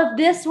 well, if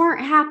this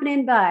weren't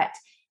happening, but,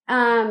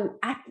 a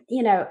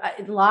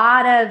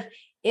lot of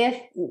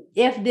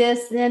if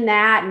this, then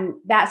that, and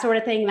that sort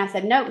of thing. And I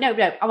said, no.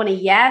 I want a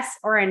yes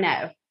or a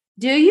no.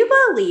 Do you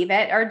believe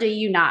it or do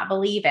you not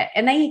believe it?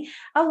 And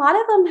a lot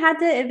of them had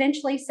to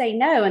eventually say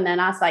no. And then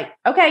I was like,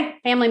 okay,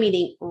 family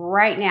meeting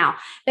right now.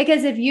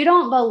 Because if you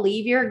don't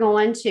believe you're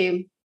going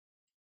to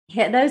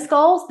hit those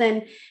goals,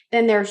 then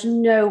there's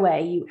no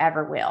way you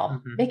ever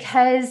will, Mhm.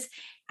 because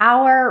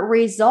our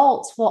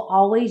results will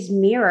always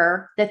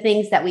mirror the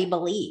things that we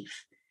believe,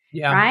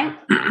 Yeah. right?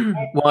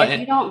 Well, If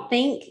you don't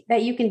think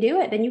that you can do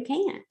it, then you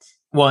can't.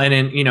 and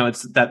in,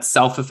 it's that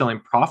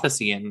self-fulfilling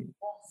prophecy in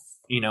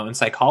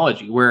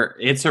psychology where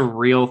it's a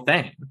real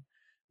thing,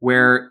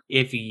 where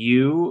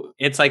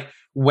it's like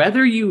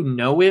whether you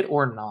know it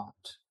or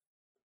not,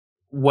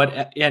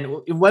 and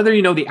whether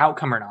you know the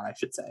outcome or not, I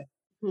should say,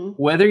 Mhm.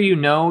 whether you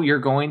know you're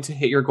going to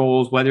hit your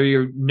goals, whether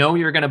you know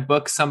you're going to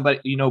book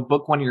somebody,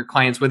 book one of your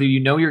clients, whether you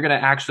know you're going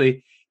to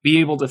actually be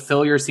able to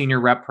fill your senior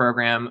rep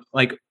program,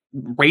 like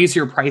raise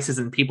your prices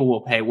and people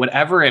will pay,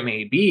 whatever it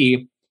may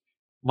be.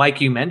 Like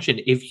you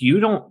mentioned, if you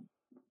don't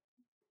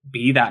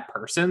be that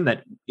person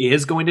that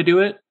is going to do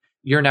it,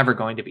 you're never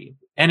going to be.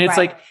 And it's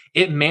Right. like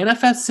it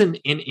manifests in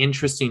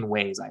interesting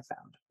ways, I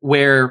found,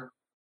 where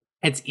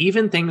it's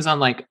even things on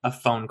like a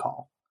phone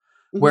call,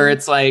 where Mhm.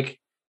 it's like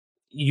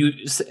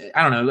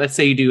I don't know, let's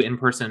say you do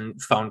in-person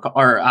phone call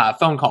or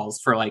phone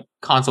calls for like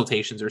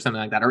consultations or something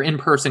like that, or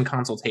in-person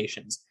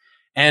consultations.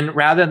 And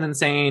rather than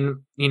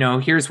saying,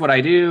 here's what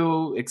I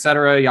do, et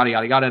cetera, yada,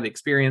 yada, yada, the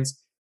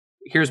experience,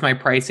 here's my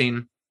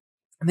pricing.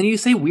 And then you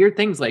say weird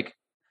things like,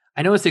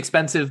 I know it's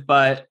expensive,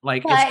 but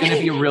like it's But going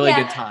to be a really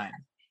yeah, good time.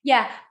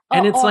 yeah.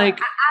 And it's Or like,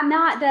 I'm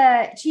not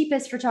the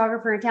cheapest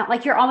photographer in town.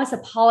 Like you're almost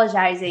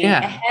apologizing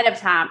yeah. ahead of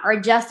time or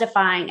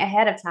justifying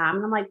ahead of time.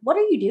 And I'm like, what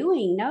are you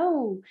doing?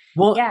 No.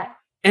 Well, Yeah.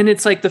 and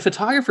it's like the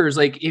photographers,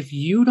 like if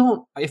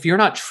you're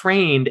not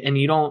trained and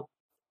you don't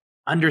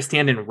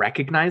understand and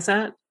recognize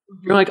that,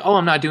 you're Mhm. like, oh,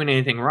 I'm not doing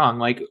anything wrong.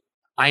 Like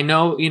I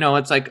know,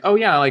 it's like, oh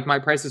yeah, like my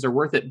prices are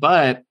worth it.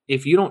 But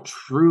if you don't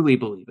truly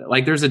believe it,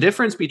 like there's a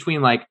difference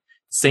between like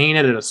saying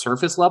it at a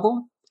surface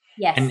level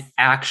and Yes.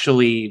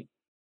 actually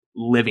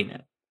living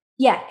it.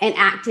 Yeah. And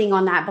acting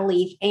on that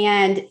belief.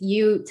 And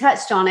you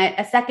touched on it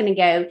a second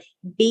ago,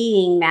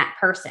 being that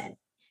person.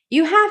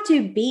 You have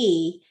to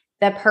be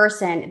the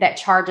person that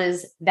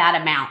charges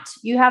that amount.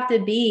 You have to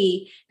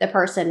be the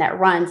person that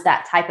runs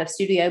that type of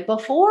studio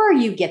before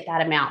you get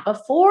that amount,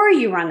 before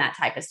you run that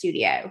type of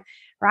studio,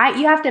 right?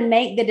 You have to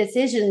make the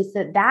decisions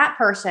that that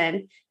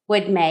person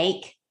would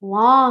make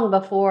long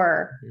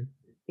before Mhm.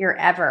 you're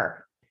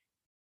ever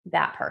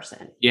that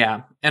person.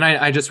 Yeah. And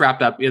I just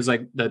wrapped up is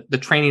like the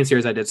training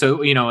series I did.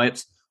 So,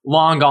 it's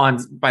long gone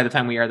by the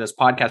time we air this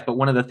podcast. But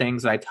one of the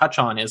things that I touch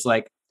on is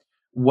like,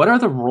 what are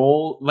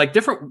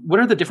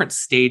the different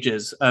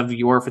stages of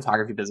your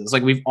photography business?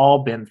 Like we've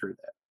all been through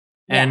that.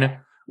 Yeah. And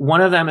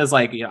one of them is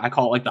like, I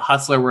call it like the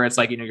hustler, where it's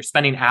like, you're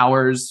spending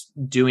hours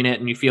doing it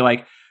and you feel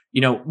like,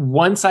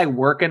 once I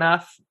work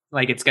enough,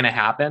 like it's going to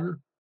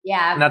happen.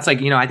 Yeah. And that's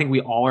like, I think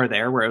we all are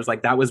there where it was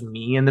like, that was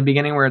me in the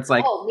beginning where it's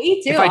like, Oh,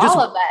 me too. if I just,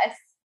 All of us.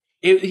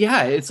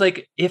 it's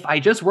like, if I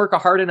just work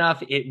hard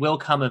enough, it will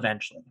come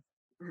eventually.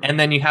 And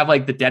then you have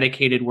like the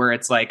dedicated where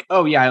it's like,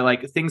 oh yeah,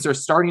 like things are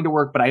starting to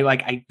work, but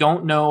I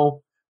don't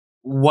know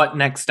what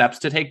next steps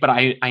to take, but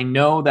I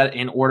know that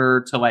in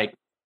order to like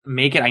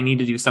make it, I need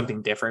to do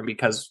something different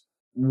because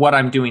what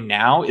I'm doing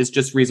now is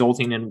just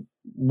resulting in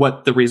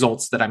what the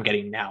results that I'm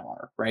getting now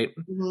are, right?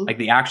 Mhm. Like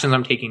the actions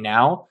I'm taking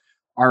now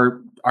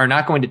are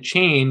not going to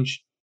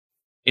change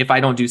if I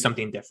don't do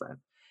something different.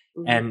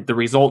 Mhm. And the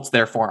results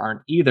therefore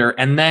aren't either.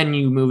 And then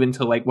you move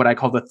into like what I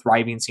call the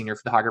thriving senior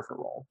photographer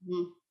role.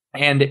 Mhm.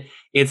 And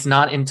it's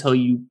not until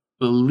you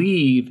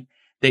believe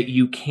that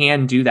you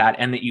can do that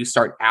and that you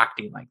start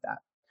acting like that,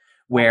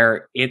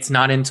 where it's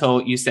not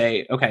until you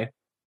say, okay,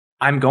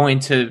 I'm going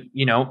to,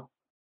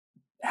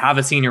 have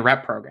a senior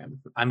rep program.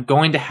 I'm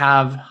going to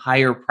have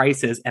higher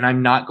prices and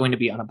I'm not going to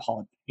be I'm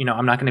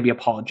not going to be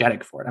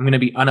apologetic for it. I'm going to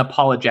be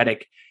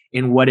unapologetic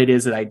in what it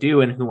is that I do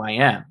and who I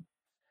am.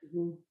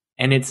 Mhm.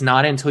 And it's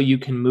not until you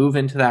can move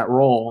into that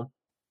role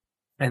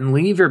and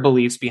leave your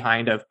beliefs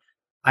behind of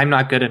I'm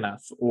not good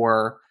enough,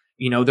 or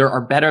there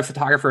are better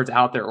photographers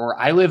out there, or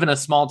I live in a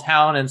small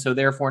town and so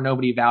therefore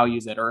nobody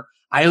values it, or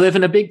I live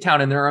in a big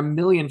town and there are a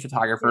million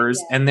photographers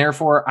Yeah. and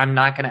therefore I'm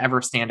not going to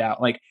ever stand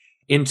out. Like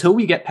until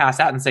we get past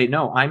that and say,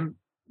 no, I'm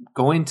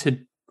going to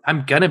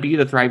be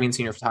the thriving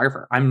senior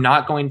photographer. I'm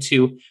not going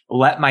to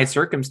let my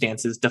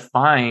circumstances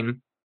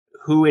define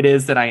who it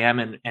is that I am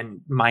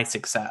and my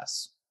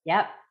success.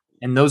 Yep.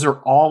 And those are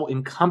all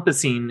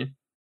encompassing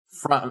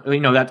from,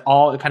 that's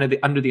all kind of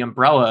under the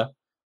umbrella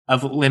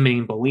of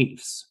limiting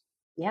beliefs.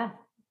 Yeah.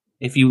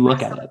 If you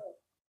look at it.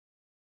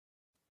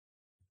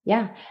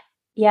 Yeah.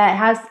 Yeah. It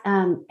has.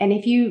 And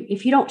if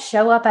you don't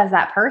show up as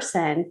that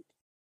person,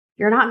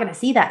 you're not going to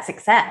see that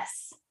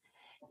success.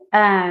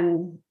 I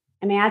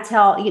mean, I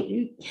tell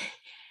you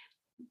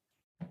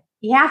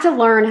have to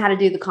learn how to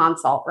do the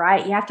consult,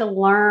 right? You have to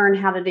learn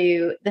how to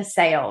do the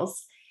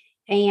sales.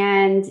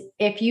 And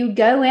if you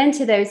go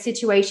into those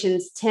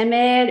situations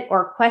timid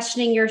or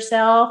questioning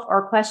yourself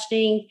or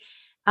questioning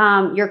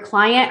your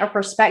client or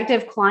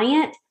prospective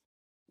client,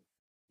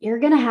 you're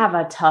going to have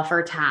a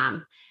tougher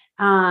time.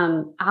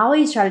 I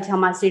always try to tell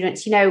my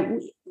students,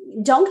 don't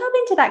come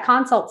into that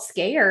consult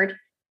scared.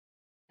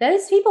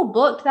 those people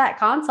booked that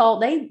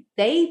consult.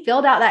 They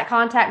filled out that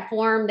contact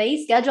form.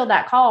 They scheduled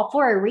that call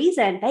for a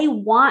reason. They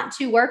want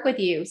to work with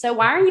you. So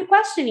why are you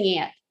questioning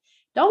it?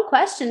 Don't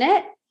question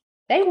it.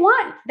 They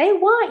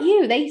want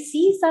you. They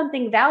see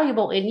something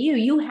valuable in you.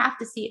 You have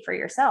to see it for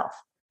yourself.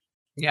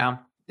 Yeah.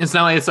 It's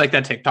not like it's like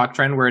that TikTok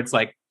trend where it's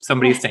like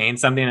somebody's saying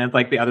something and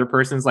like the other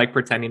person's like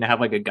pretending to have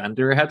like a gun to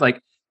their head.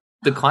 Like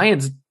the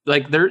clients,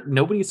 like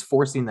nobody's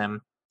forcing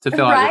them to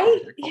fill out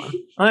your contact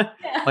form.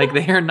 Like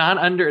they are not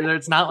under,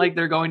 it's not like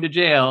they're going to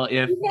jail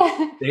if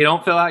they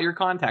don't fill out your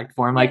contact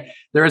form. Like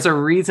there is a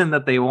reason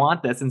that they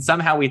want this. And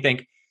somehow we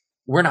think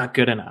we're not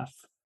good enough.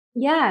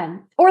 Yeah.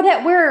 Or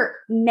that we're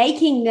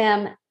making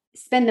them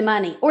spend the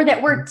money, or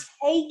that we're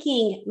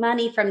taking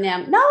money from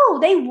them. No,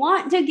 they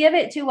want to give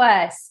it to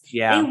us.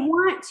 Yeah. They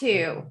want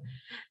to.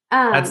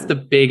 That's the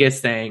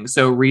biggest thing.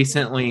 So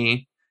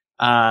recently,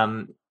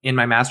 in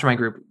my mastermind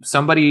group,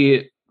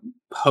 somebody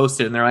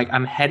posted and they're like,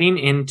 I'm heading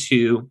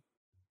into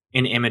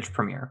an image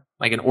premiere,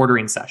 like an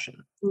ordering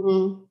session.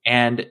 Mm-hmm.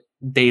 And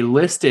they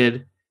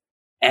listed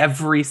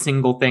every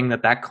single thing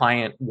that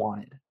client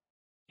wanted.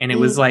 And it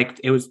was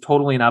like, it was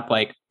totaling up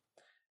like,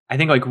 I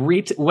think like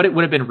what it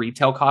would have been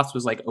retail cost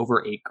was like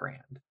over $8,000.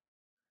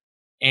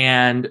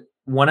 And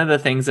one of the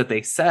things that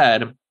they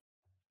said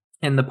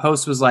in the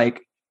post was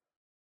like,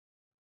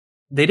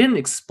 they didn't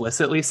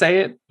explicitly say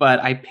it,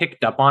 but I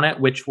picked up on it,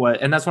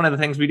 and that's one of the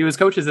things we do as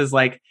coaches is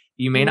like,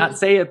 you may not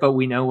say it, but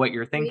we know what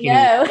you're thinking,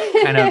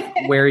 kind of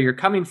where you're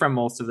coming from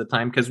most of the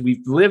time, because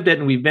we've lived it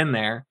and we've been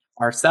there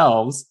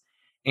ourselves.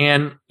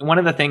 And one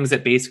of the things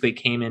that basically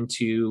came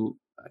into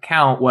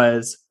account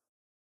was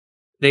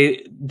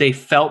they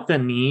felt the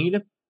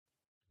need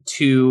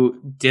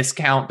to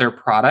discount their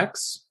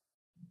products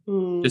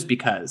just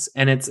because.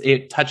 And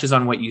it touches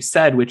on what you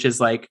said, which is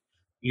like,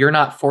 you're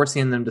not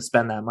forcing them to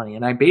spend that money.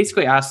 And I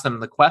basically asked them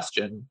the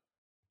question,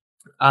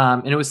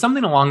 and it was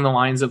something along the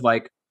lines of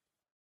like,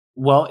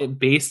 well,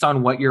 based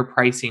on what your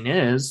pricing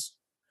is,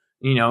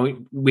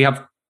 we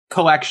have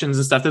collections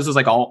and stuff. This was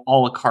like all a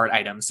la carte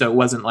items. So it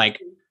wasn't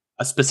like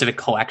a specific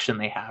collection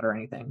they had or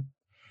anything.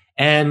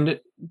 And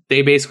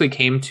they basically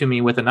came to me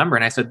with a number,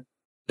 and I said,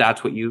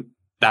 that's what you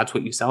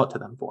sell it to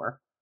them for.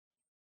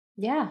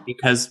 Yeah.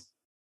 Because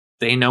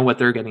they know what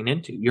they're getting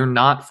into. You're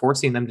not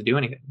forcing them to do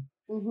anything.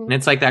 Mm-hmm. And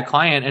it's like that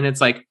client, and it's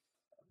like,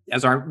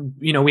 as our,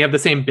 we have the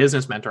same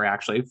business mentor,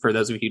 actually, for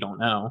those of you who don't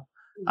know.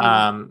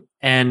 Mm-hmm.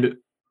 And,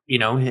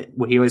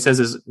 what he always says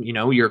is,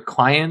 your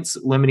clients'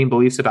 limiting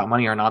beliefs about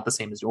money are not the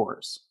same as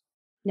yours.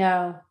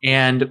 No.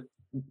 And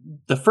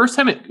the first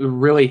time it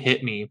really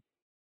hit me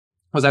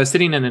was I was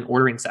sitting in an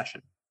ordering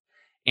session,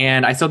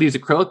 and I saw these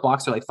acrylic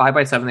blocks are like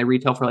 5x7. They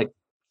retail for like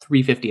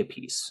 $350 a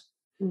piece.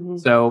 Mm-hmm.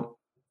 So,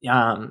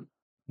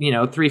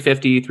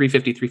 350,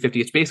 350.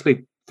 It's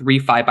basically 3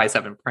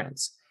 5x7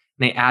 prints.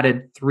 And they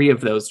added 3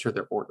 of those to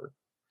their order.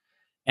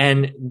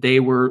 And they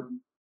were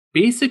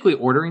basically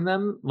ordering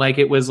them like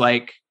it was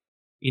like,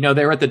 they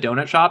were at the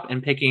donut shop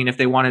and picking if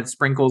they wanted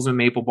sprinkles and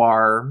maple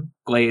bar,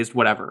 glazed,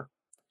 whatever.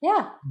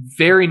 Yeah.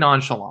 Very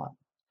nonchalant.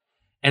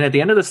 And at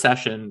the end of the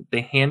session,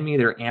 they hand me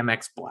their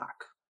Amex Black.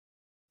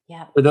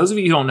 Yeah. For those of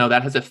you who don't know,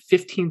 that has a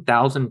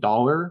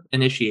 $15,000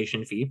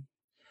 initiation fee,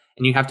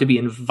 and you have to be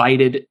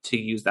invited to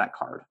use that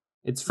card.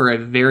 It's for a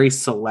very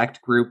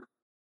select group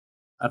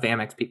of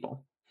Amex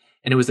people.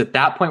 And it was at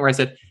that point where I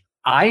said,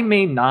 I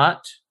may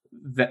not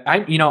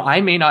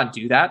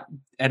do that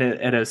at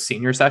a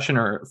senior session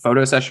or a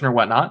photo session or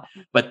whatnot,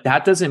 but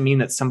that doesn't mean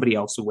that somebody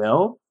else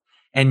will.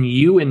 And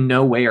you in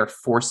no way are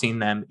forcing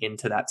them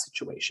into that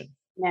situation.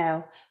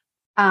 No.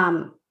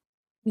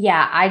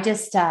 Yeah, I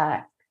just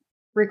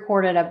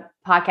recorded a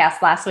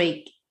podcast last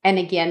week. And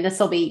again, this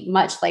will be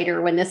much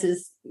later when this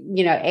is,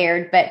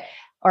 aired,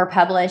 or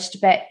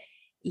published. But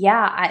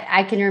yeah,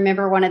 I can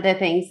remember one of the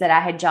things that I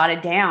had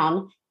jotted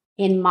down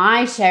in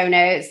my show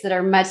notes that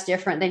are much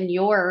different than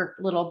your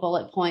little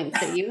bullet points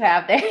that you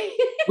have there.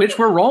 Which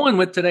we're rolling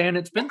with today, and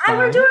it's been fun.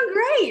 We're doing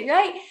great,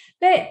 right?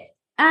 But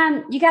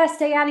you got to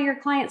stay out of your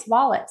clients'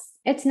 wallets.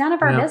 It's none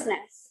of our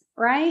business,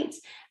 right?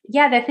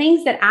 Yeah, the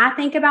things that I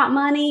think about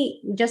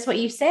money, just what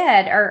you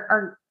said,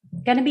 are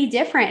going to be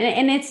different.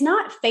 And it's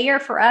not fair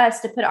for us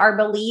to put our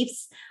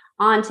beliefs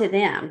onto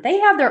them. They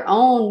have their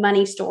own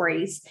money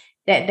stories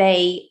that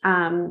they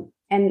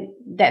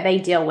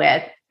deal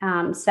with.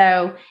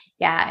 So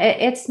yeah,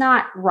 it's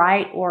not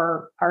right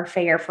or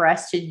fair for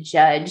us to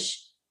judge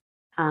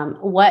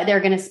what they're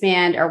going to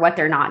spend or what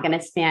they're not going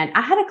to spend.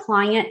 I had a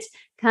client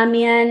come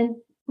in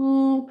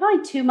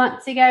probably 2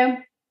 months ago,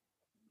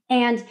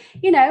 and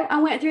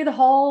I went through the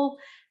whole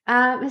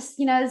a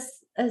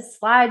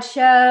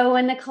slideshow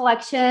and the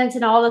collections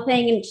and all the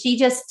thing, and she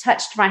just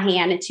touched my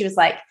hand and she was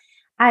like,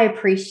 I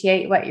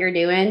appreciate what you're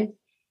doing,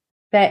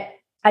 but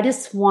I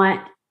just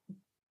want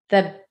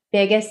the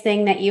biggest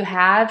thing that you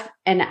have,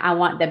 and I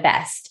want the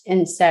best.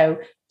 And so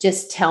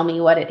just tell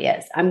me what it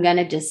is.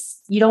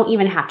 You don't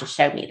even have to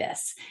show me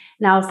this.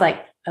 And I was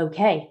like,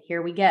 okay,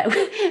 here we go.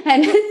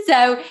 And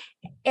so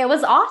it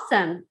was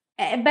awesome.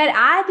 But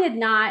I did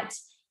not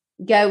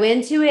go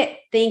into it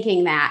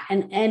thinking that.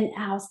 And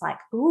I was like,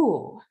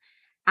 ooh,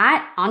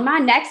 On my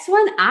next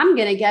one, I'm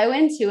going to go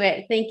into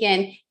it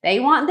thinking they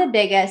want the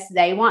biggest,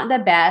 they want the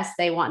best,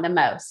 they want the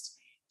most.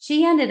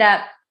 She ended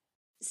up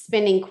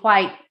spending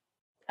quite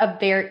a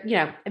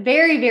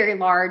very, very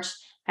large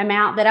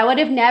amount that I would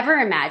have never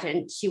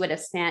imagined she would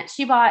have spent.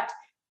 She bought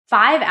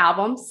 5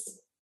 albums.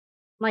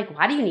 I'm like,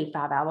 why do you need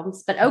 5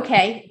 albums? But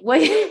okay,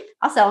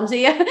 I'll sell them to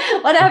you,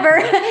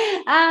 whatever.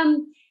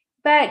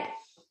 But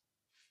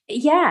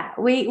yeah,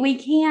 we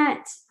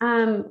can't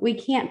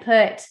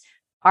put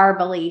our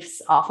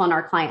beliefs off on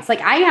our clients.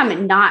 Like, I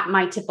am not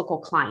my typical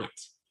client.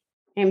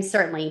 I'm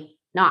certainly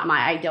not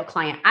my ideal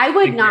client. I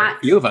would not. A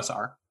few of us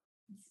are.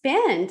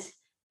 Spend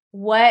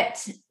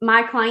what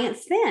my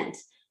clients spend.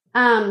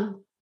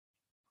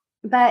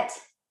 But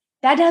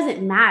that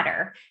doesn't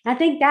matter. And I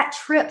think that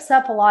trips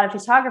up a lot of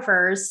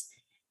photographers.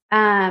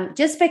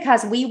 Just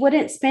because we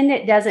wouldn't spend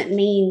it doesn't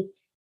mean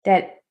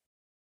that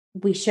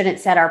we shouldn't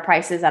set our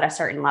prices at a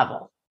certain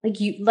level.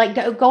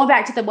 Going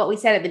back to what we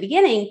said at the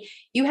beginning,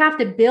 you have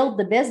to build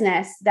the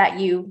business that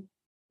you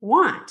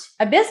want.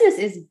 A business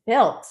is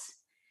built.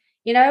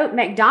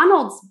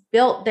 McDonald's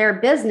built their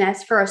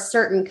business for a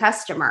certain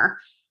customer.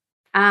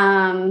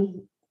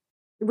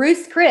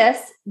 Ruth's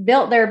Chris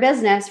built their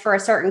business for a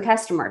certain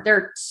customer.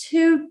 They're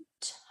 2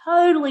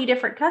 totally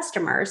different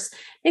customers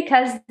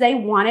because they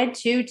wanted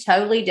 2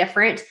 totally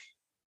different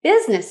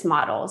business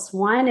models.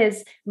 One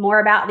is more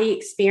about the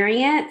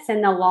experience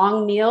and the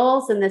long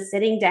meals and the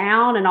sitting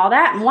down and all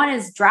that. And one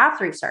is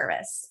drive-through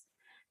service.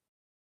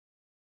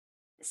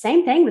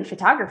 Same thing with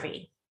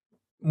photography.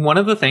 One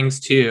of the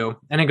things too,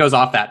 and it goes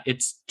off that,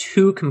 it's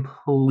 2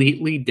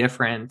 completely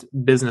different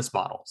business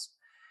models.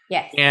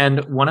 Yes.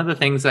 And one of the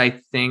things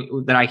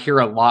that I hear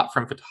a lot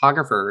from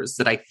photographers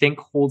that I think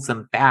holds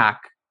them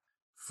back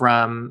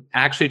from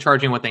actually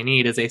charging what they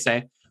need is they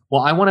say,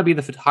 well, I want to be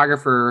the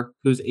photographer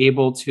who's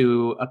able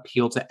to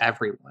appeal to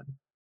everyone.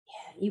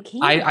 Yeah, you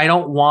can't. I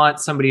don't want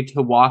somebody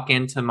to walk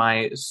into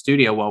my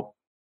studio. Well,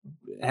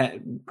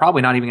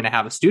 probably not even going to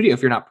have a studio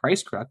if you're not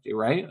priced correctly,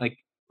 right? Like,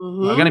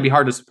 it's going to be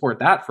hard to support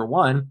that for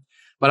one.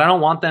 But I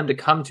don't want them to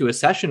come to a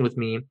session with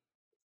me,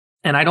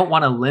 and I don't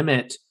want to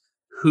limit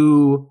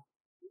who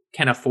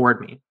can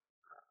afford me.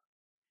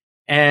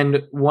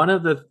 And one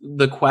of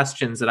the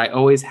questions that I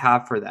always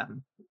have for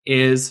them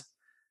is,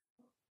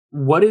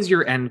 what is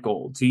your end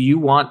goal? Do you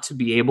want to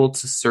be able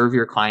to serve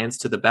your clients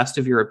to the best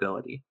of your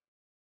ability?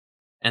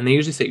 And they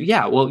usually say,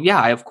 yeah,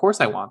 of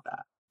course I want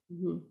that.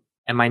 Mm-hmm.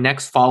 And my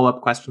next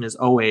follow-up question is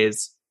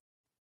always,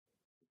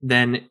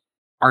 then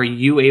are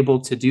you able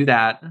to do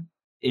that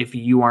if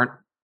you aren't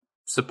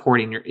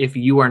if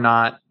you are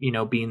not,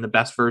 being the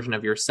best version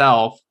of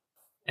yourself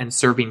and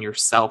serving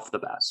yourself the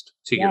best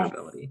to your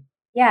ability?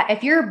 Yeah.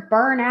 If you're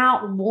burnt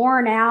out,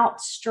 worn out,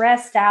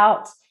 stressed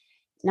out,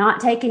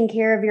 not taking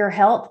care of your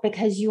health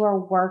because you are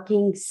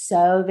working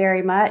so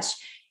very much,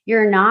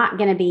 you're not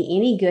going to be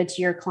any good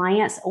to your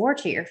clients or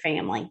to your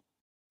family.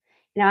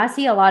 I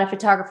see a lot of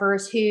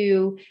photographers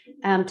who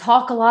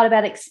talk a lot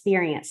about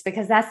experience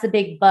because that's the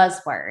big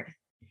buzzword.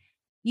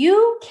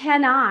 You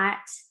cannot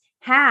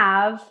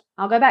have,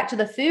 I'll go back to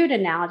the food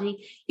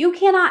analogy, you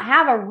cannot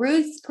have a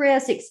Ruth's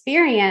Chris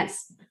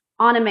experience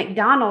on a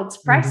McDonald's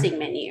pricing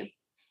menu.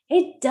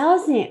 It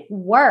doesn't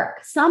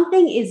work.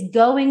 Something is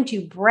going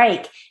to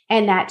break,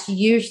 and that's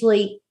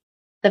usually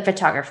the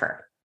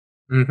photographer.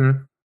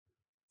 It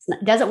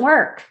doesn't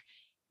work.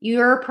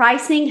 Your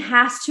pricing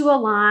has to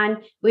align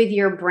with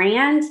your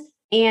brand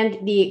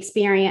and the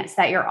experience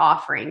that you're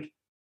offering.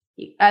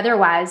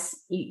 Otherwise,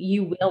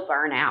 you will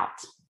burn out.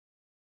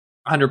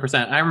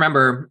 100%. I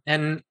remember,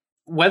 and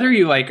whether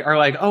you are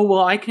like, oh,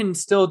 well, I can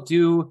still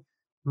do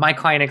my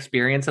client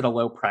experience at a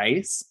low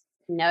price.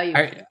 No,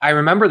 I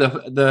remember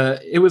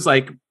it was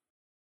like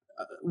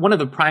one of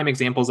the prime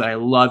examples that I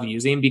love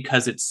using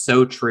because it's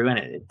so true and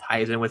it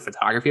ties in with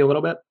photography a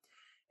little bit.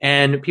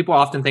 And people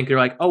often think they're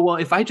like, oh, well,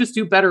 if I just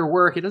do better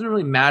work, it doesn't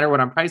really matter what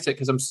I'm priced at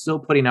because I'm still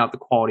putting out the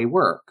quality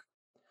work.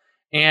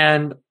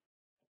 And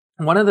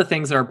one of the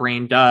things that our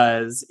brain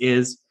does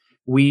is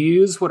we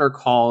use what are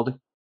called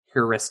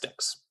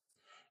heuristics.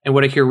 And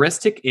what a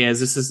heuristic is,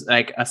 this is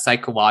like a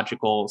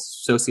psychological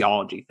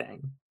sociology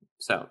thing.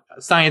 So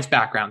science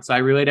background. So I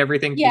relate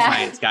everything to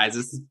science, guys.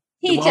 This is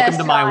welcome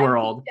to my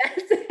world.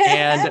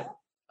 And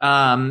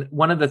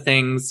one of the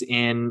things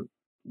in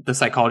the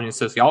psychology and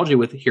sociology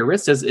with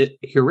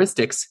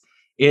heuristics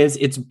is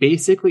it's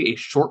basically a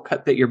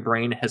shortcut that your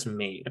brain has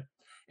made.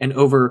 And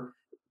over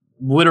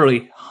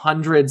literally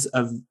hundreds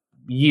of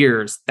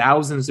years,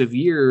 thousands of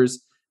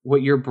years,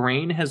 what your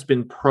brain has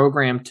been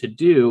programmed to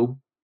do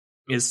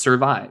is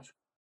survive.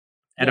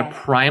 At a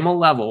primal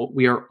level,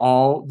 we are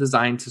all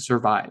designed to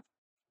survive.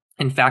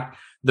 In fact,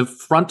 the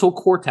frontal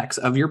cortex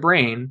of your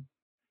brain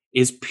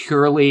is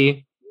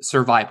purely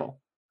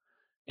survival.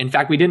 In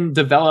fact, we didn't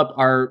develop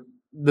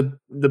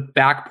the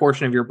back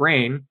portion of your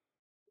brain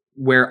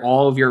where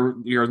all of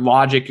your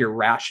logic, your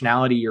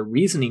rationality, your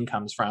reasoning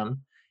comes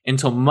from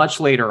until much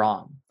later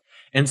on.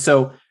 And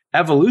so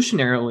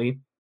evolutionarily,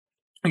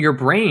 your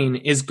brain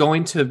is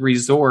going to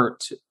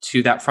resort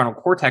to that frontal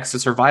cortex, to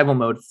survival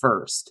mode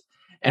first.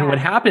 And what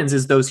happens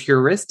is those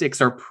heuristics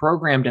are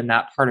programmed in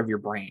that part of your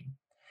brain.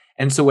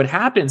 And so what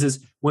happens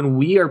is when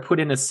we are put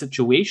in a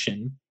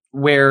situation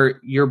where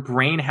your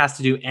brain has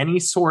to do any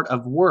sort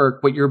of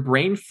work, what your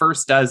brain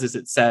first does is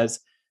it says,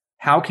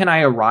 how can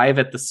I arrive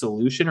at the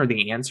solution or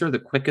the answer the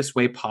quickest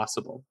way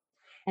possible?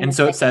 And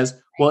so it says,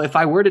 well, if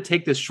I were to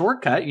take this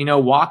shortcut,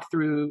 walk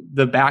through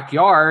the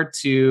backyard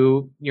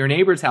to your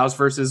neighbor's house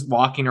versus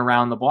walking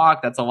around the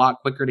block, that's a lot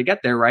quicker to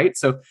get there, right?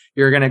 So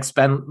you're going to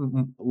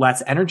expend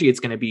less energy. It's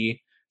going to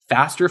be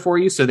faster for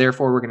you. So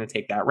therefore, we're going to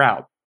take that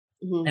route.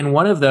 Mm-hmm. And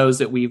one of those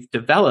that we've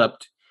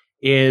developed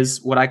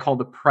is what I call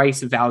the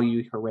price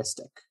value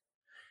heuristic.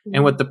 Mm-hmm.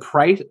 And what the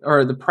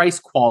price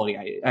quality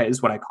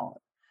is what I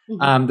call it.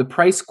 Mm-hmm. The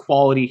price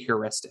quality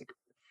heuristic.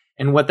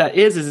 And what that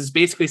is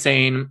basically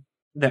saying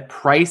that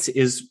price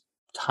is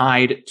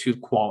tied to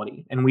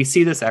quality. And we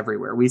see this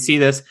everywhere. We see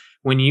this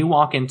when you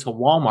walk into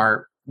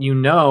Walmart,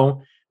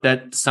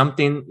 that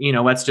something,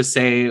 let's just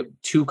say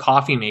 2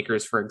 coffee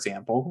makers, for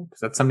example,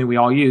 because that's something we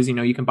all use.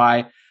 You can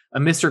buy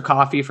a Mr.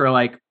 Coffee for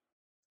like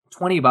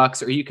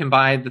 $20, or you can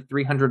buy the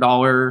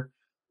 $300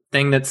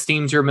 thing that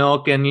steams your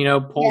milk and,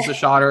 pulls the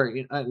shot, or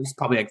it's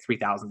probably like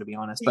 3,000 to be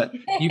honest, but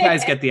you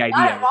guys get the idea.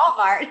 Not at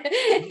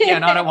Walmart. Yeah,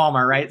 not at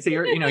Walmart, right? So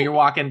you're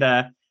walking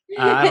to,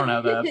 I don't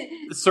know, the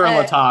Sur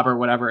La Table or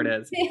whatever it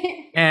is.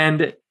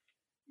 And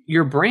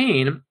your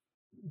brain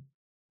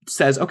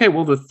says, okay,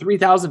 well, the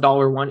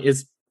 $3,000 one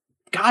is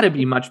got to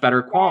be much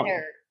better quality.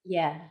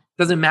 Yeah.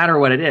 Doesn't matter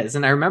what it is.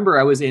 And I remember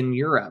I was in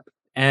Europe,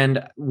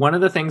 and one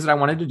of the things that I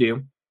wanted to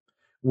do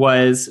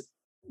was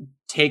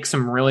take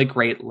some really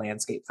great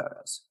landscape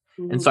photos.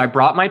 Mm-hmm. And so I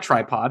brought my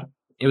tripod.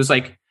 It was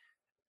like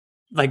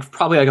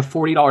probably like a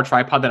 $40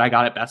 tripod that I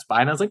got at Best Buy.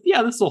 And I was like,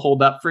 yeah, this will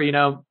hold up for,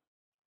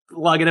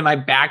 lug it in my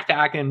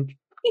backpack and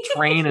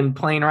train and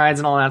plane rides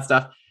and all that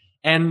stuff.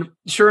 And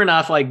sure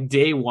enough, like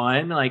day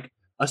one, like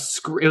a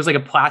screw, it was like a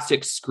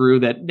plastic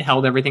screw that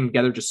held everything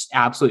together, just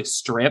absolutely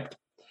stripped.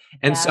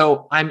 And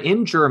so I'm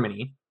in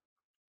Germany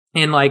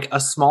in like a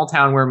small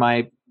town where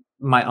my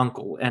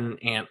uncle and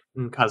aunt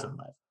and cousin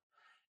live.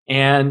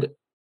 And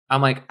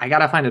I'm like, I got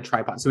to find a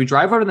tripod. So we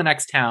drive over to the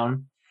next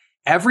town.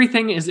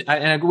 Everything is,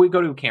 and we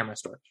go to a camera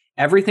store.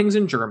 Everything's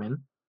in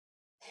German.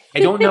 I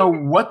don't know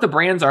what the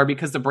brands are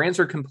because the brands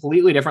are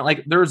completely different.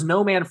 Like there's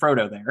no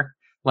Manfrotto there.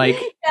 Like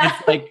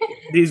it's like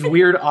these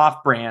weird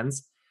off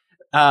brands.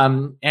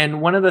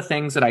 And one of the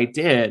things that I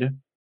did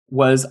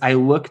was I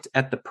looked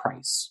at the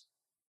price.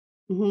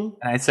 Mm-hmm.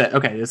 And I said,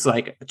 okay, this is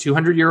like a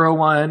 €200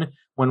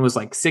 one was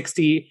like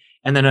 60,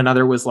 and then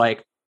another was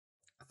like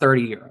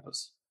 30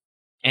 euros.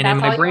 And in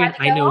my brain,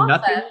 I know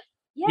nothing.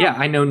 Yeah,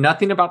 I know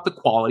nothing about the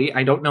quality.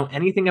 I don't know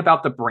anything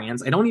about the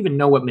brands. I don't even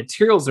know what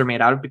materials they're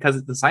made out of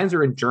because the signs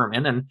are in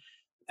German, and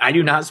I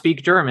do not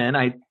speak German.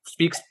 I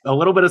speak a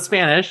little bit of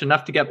Spanish,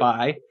 enough to get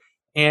by.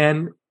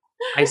 And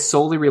I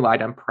solely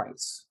relied on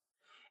price.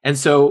 And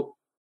so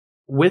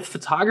with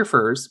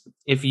photographers,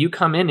 if you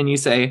come in and you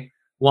say,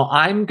 well,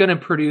 I'm going to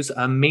produce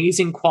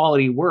amazing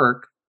quality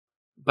work,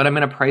 but I'm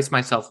going to price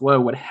myself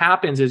low, what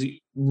happens is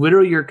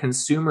literally your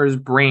consumers'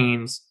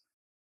 brains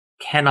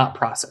cannot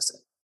process it.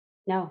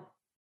 No.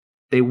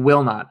 They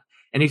will not.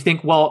 And you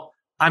think, well,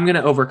 I'm going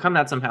to overcome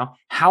that somehow.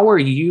 How are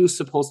you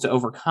supposed to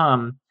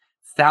overcome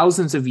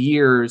thousands of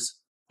years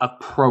of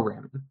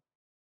programming?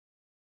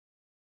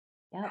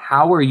 Yep.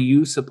 How are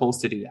you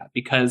supposed to do that?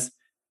 Because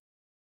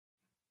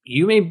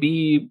you may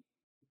be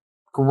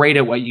great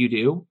at what you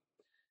do,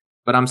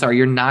 but I'm sorry,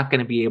 you're not going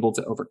to be able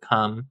to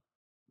overcome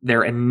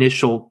their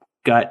initial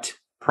gut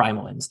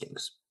primal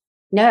instincts.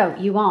 No,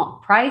 you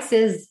won't. Price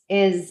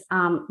is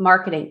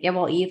marketing. It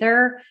will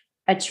either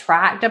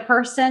attract a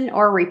person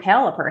or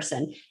repel a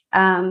person.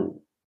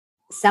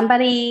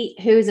 Somebody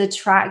who's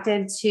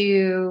attracted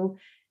to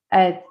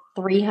a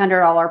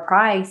 $300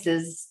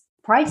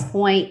 price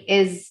point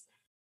is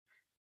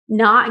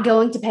not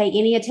going to pay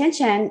any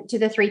attention to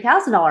the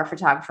 $3,000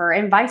 photographer,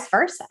 and vice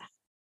versa.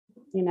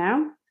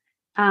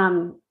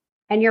 And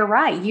you're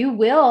right. You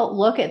will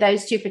look at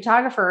those two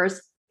photographers,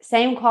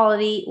 same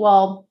quality.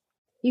 Well,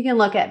 you can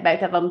look at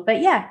both of them,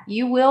 but yeah,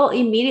 you will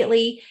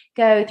immediately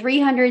go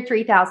 300,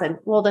 3,000.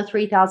 Well, the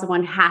 3,000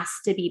 one has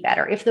to be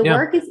better. If the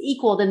work is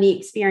equal, then the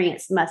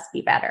experience must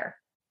be better.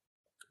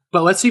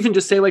 But let's even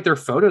just say like their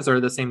photos are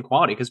the same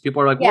quality, because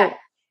people are like, well,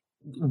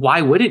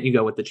 why wouldn't you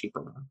go with the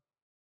cheaper one?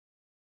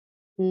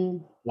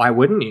 Why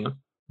wouldn't you?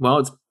 Well,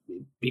 it's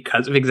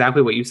because of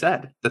exactly what you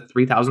said. The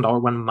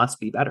 $3,000 one must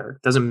be better.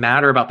 It doesn't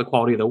matter about the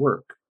quality of the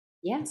work.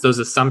 Yeah. It's those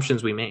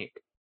assumptions we make.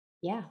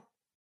 Yeah.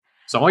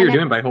 So all you're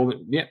doing by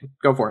holding,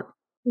 go for it.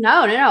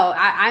 No.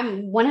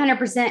 I'm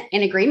 100%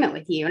 in agreement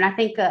with you. And I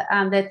think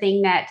the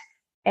thing that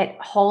it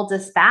holds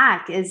us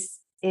back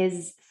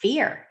is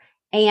fear.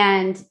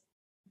 And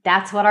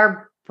that's what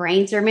our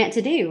brains are meant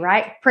to do,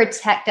 right?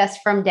 Protect us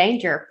from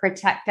danger,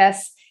 protect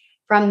us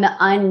from the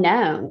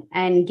unknown,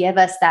 and give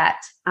us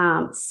that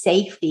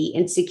safety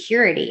and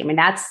security. I mean,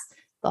 that's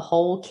the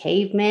whole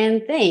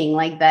caveman thing,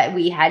 like that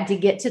we had to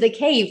get to the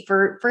cave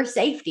for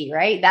safety,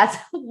 right? That's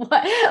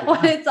what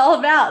it's all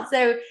about.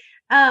 So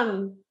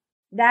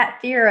that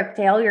fear of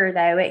failure,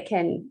 though, it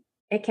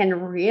can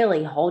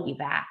really hold you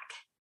back.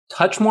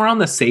 Touch more on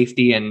the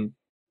safety and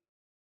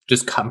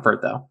just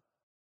comfort, though.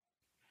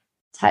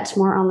 Touch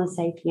more on the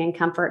safety and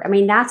comfort. I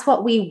mean, that's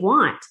what we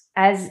want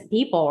as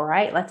people,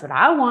 right? That's what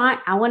I want.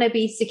 I want to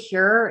be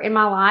secure in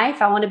my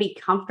life. I want to be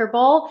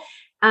comfortable.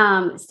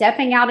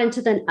 Stepping out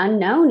into the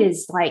unknown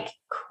is like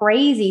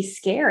crazy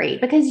scary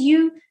because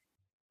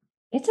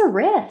it's a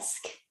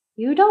risk.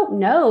 You don't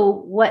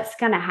know what's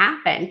going to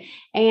happen.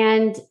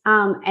 And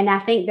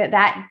I think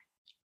that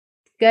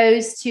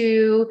goes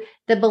to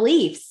the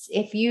beliefs.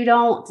 If you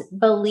don't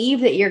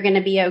believe that you're going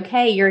to be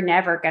okay, you're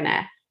never going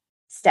to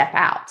step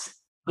out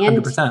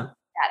into 100%.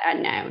 that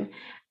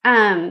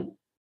unknown.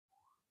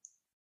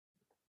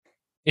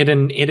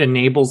 It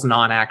enables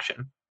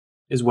non-action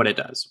is what it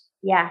does.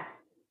 Yeah.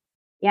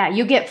 Yeah.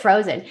 You get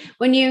frozen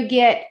when you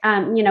get,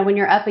 when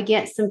you're up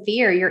against some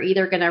fear, you're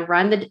either going to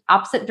run the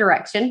opposite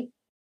direction.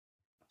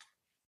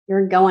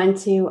 You're going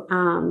to,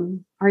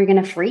 or you're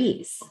going to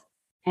freeze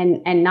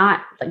and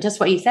not just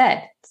what you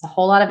said. It's a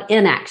whole lot of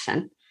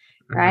inaction,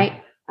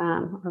 right?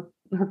 Or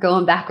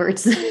going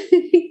backwards.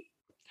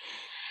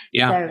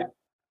 Yeah.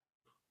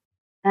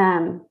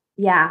 So,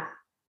 yeah.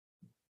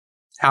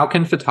 How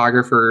can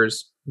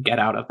photographers get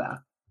out of that?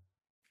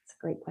 That's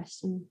a great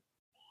question.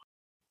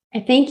 I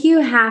think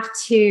you have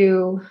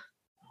to,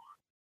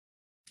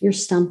 you're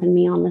stumping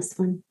me on this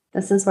one.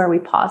 This is where we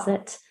pause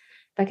it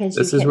because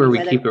this is where we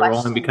keep it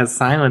rolling because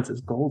silence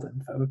is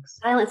golden, folks.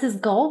 Silence is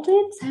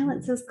golden.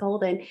 Silence is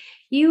golden.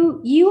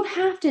 You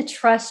have to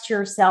trust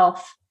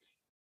yourself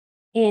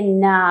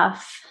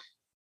enough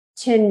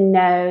to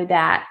know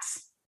that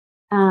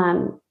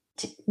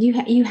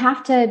you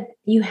have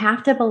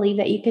to believe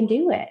that you can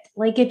do it.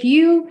 Like if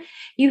you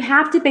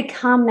have to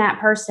become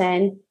that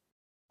person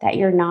that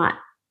you're not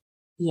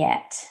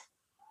yet,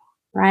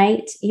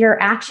 right?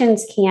 Your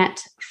actions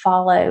can't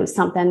follow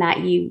something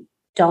that you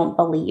don't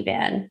believe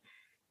in.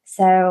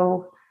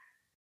 So,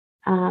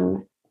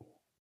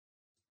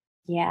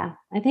 yeah,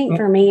 I think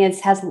for me, it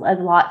has a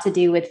lot to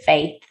do with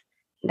faith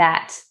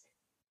that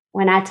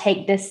when I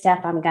take this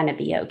step, I'm going to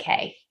be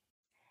okay.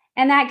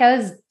 And that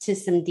goes to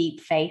some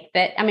deep faith,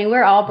 but I mean,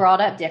 we're all brought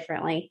up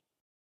differently,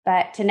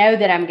 but to know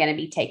that I'm going to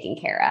be taken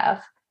care of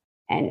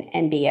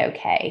and be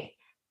okay.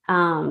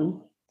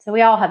 So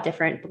we all have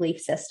different belief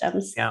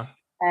systems. Yeah.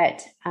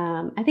 But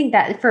I think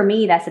that for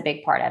me, that's a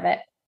big part of it.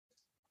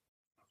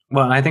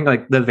 Well, I think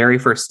like the very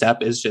first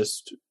step is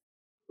just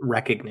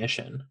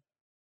recognition.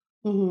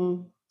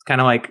 Mm-hmm. It's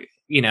kind of like,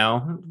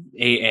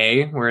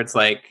 AA, where it's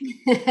like,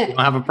 you don't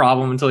have a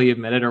problem until you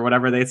admit it or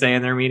whatever they say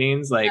in their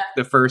meetings. Like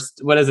the first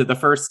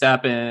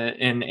step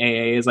in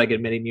AA is like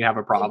admitting you have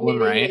a problem,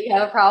 right? You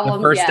have a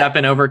problem. The first step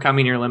in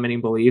overcoming your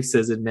limiting beliefs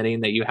is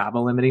admitting that you have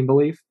a limiting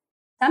belief.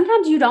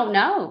 Sometimes you don't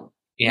know.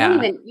 Yeah.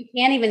 You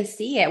can't even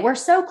see it. We're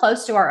so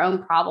close to our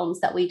own problems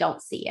that we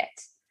don't see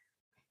it.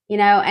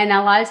 And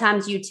a lot of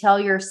times you tell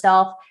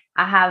yourself,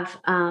 I have,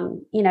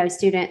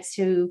 students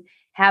who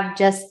have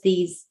just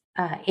these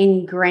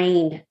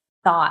ingrained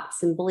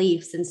thoughts and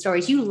beliefs and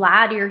stories. You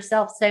lie to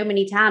yourself so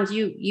many times,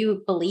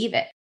 you believe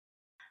it.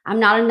 I'm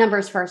not a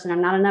numbers person.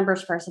 I'm not a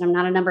numbers person. I'm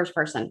not a numbers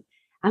person.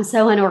 I'm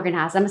so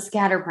unorganized. I'm a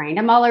scatterbrained.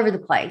 I'm all over the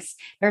place.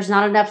 There's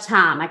not enough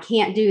time. I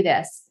can't do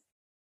this.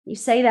 You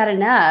say that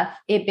enough,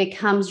 it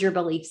becomes your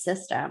belief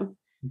system.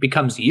 It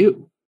becomes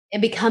you.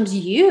 It becomes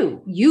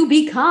you. You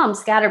become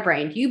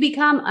scatterbrained. You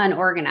become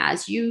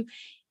unorganized. You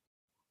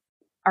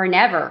are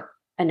never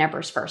a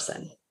numbers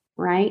person,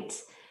 right?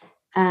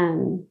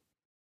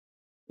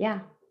 Yeah.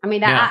 I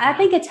mean, I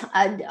think it's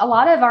a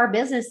lot of our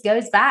business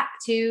goes back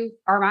to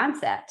our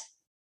mindset.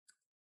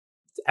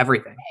 It's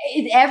everything.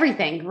 It's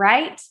everything,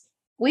 right?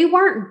 We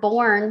weren't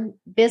born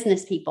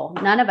business people.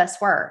 None of us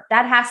were.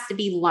 That has to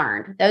be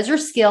learned. Those are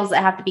skills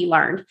that have to be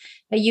learned,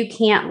 but you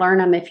can't learn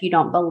them if you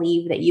don't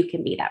believe that you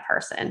can be that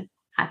person,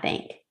 I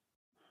think.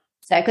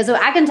 So, because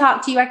I can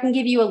talk to you, I can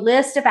give you a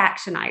list of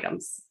action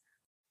items.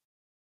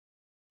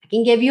 I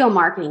can give you a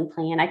marketing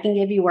plan. I can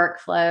give you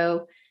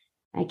workflow.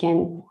 I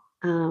can,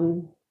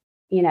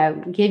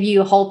 give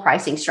you a whole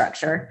pricing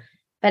structure.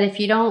 But if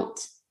you don't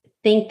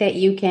think that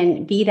you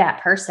can be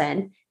that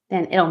person,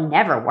 then it'll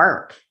never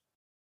work.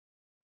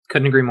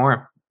 Couldn't agree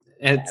more.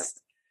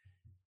 It's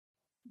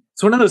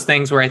one of those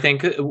things where I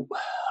think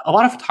a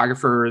lot of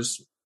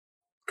photographers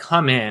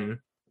come in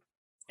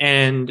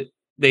and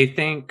they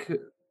think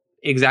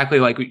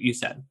exactly like what you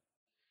said.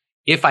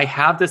 If I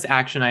have this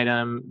action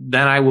item,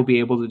 then I will be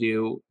able to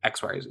do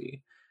X, Y,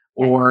 Z.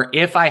 Or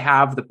if I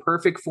have the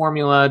perfect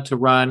formula to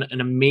run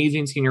an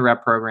amazing senior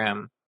rep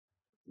program,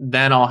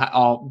 then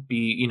I'll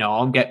be,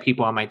 I'll get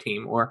people on my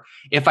team. Or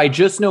if I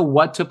just know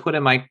what to put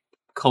in my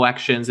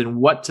collections and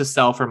what to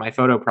sell for my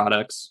photo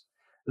products,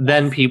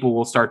 then people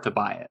will start to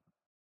buy it.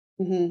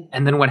 Mm-hmm.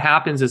 And then what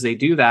happens is they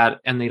do that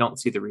and they don't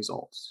see the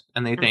results.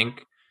 And they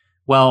think,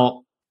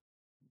 well,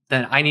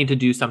 then I need to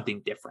do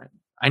something different.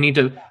 I need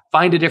to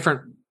find a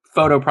different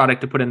photo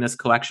product to put in this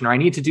collection, or I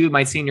need to do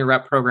my senior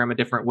rep program a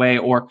different way,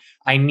 or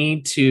I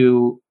need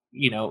to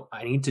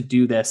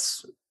do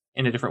this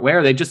in a different way,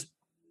 or they just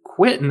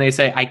quit and they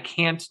say, I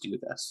can't do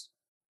this.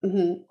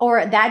 Mm-hmm.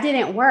 Or that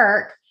didn't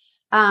work.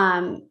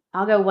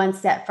 I'll go one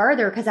step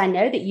further because I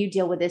know that you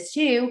deal with this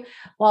too.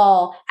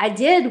 Well, I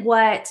did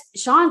what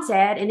Sean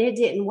said and it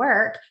didn't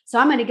work. So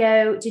I'm going to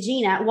go to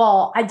Gina.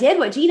 Well, I did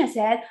what Gina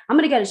said. I'm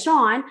going to go to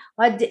Sean.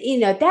 But,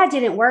 that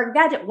didn't work.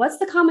 What's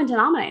the common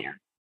denominator?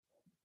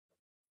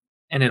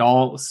 And it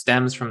all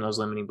stems from those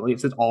limiting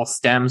beliefs. It all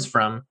stems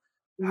from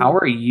how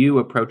are you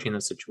approaching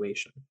the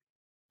situation?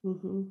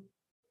 Mm-hmm.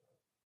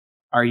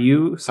 Can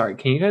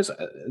you guys,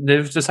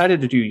 they've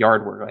decided to do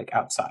yard work like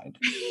outside.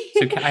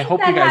 So I hope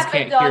you guys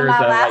can't hear the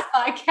last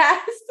podcast.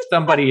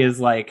 Somebody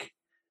is like,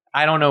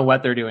 I don't know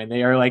what they're doing.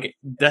 They are like,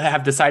 they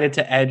have decided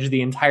to edge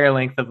the entire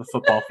length of a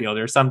football field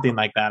or something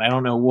like that. I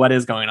don't know what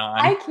is going on.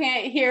 I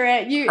can't hear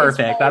it.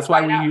 Perfect. That's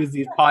why we use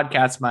these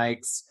podcast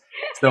mics.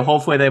 So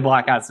hopefully they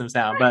block out some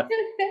sound, but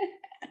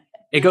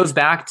it goes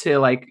back to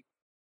like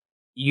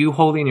you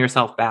holding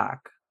yourself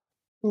back.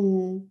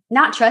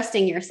 Not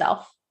trusting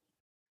yourself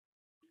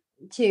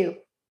too.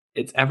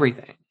 It's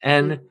everything.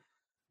 And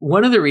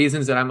one of the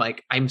reasons that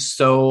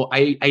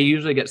I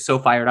usually get so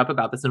fired up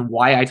about this and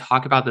why I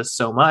talk about this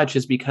so much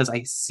is because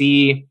I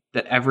see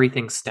that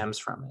everything stems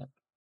from it.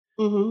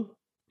 Mm-hmm.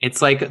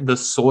 It's like the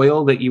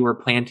soil that you are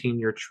planting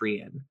your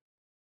tree in.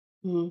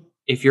 Mm-hmm.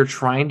 If you're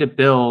trying to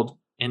build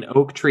an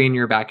oak tree in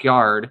your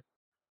backyard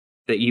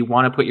that you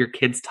want to put your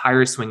kid's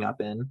tire swing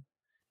up in,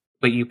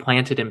 but you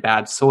plant it in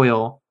bad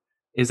soil,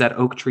 is that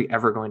oak tree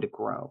ever going to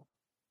grow?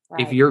 Right.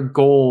 If your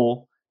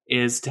goal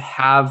is to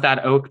have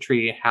that oak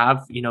tree,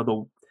 have,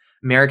 the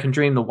American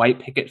dream, the white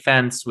picket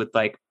fence with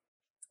like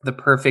the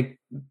perfect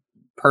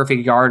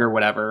yard or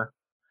whatever,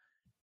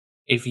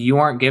 if you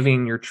aren't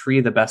giving your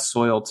tree the best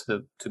soil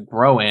to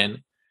grow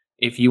in,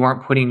 if you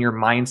aren't putting your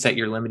mindset,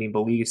 your limiting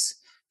beliefs,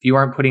 if you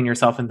aren't putting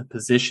yourself in the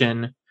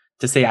position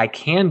to say, I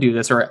can do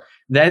this, or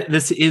that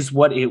this is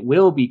what it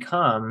will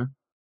become,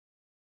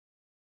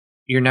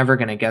 you're never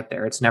going to get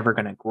there. It's never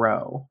going to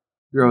grow.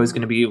 You're always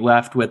going to be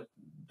left with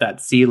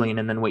that seedling.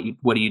 And then what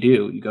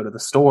do? You go to the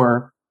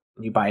store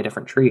and you buy a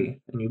different tree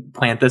and you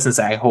plant this and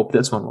say, I hope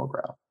this one will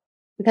grow.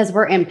 Because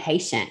we're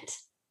impatient.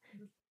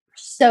 We're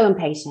so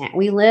impatient.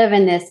 We live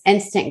in this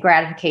instant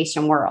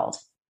gratification world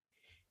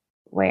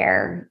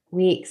where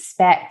we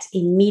expect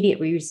immediate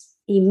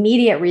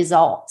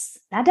results.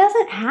 That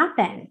doesn't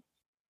happen.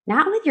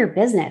 Not with your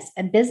business.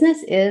 A business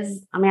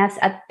is,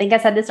 I think I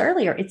said this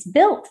earlier, it's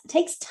built. It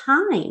takes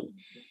time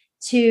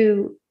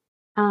to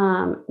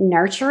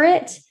nurture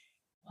it,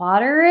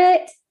 water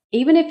it.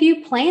 Even if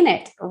you plant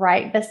it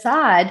right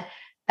beside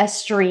a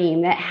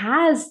stream that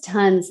has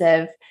tons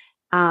of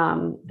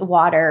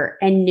water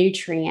and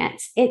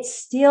nutrients, it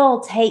still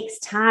takes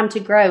time to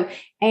grow.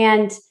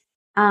 And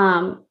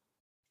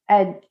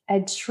a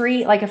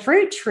tree, like a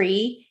fruit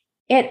tree,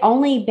 it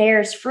only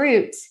bears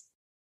fruit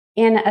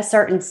in a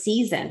certain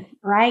season,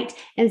 right?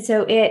 And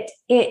so it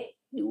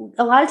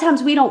a lot of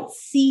times we don't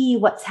see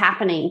what's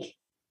happening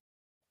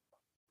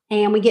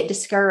and we get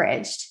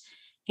discouraged.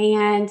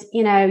 And,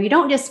 you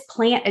don't just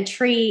plant a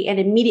tree and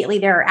immediately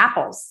there are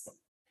apples.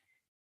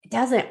 It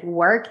doesn't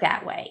work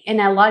that way. And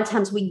a lot of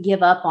times we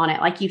give up on it.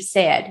 Like you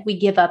said, we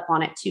give up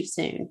on it too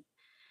soon.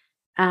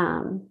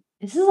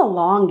 This is a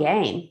long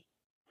game.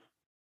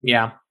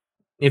 Yeah.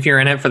 If you're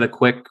in it for the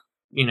quick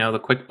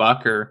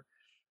buck or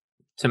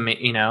to make,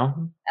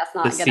 that's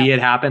not to see it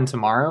happen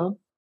tomorrow.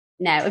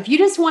 No, if you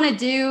just want to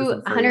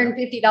do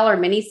 $150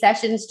 mini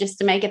sessions just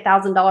to make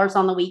 $1,000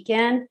 on the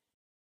weekend,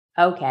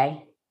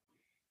 okay.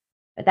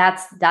 But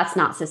that's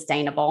not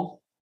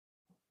sustainable.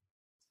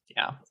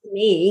 Yeah. To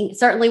me,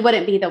 certainly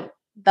wouldn't be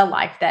the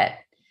life that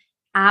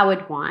I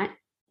would want.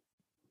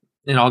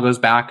 It all goes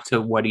back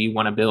to what do you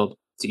want to build?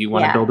 Do you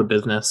want to build a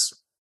business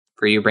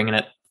for you, bringing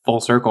it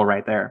full circle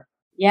right there?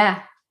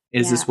 Yeah.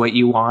 Is this what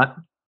you want?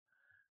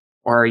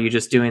 Or are you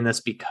just doing this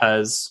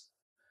because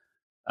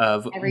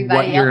of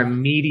what your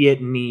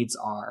immediate needs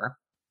are?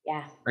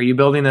 Yeah. Are you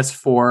building this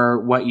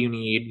for what you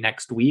need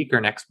next week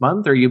or next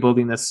month? Or are you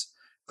building this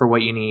for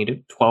what you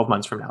need 12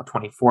 months from now,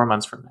 24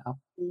 months from now,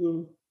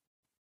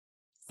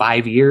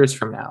 5 years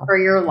from now? For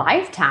your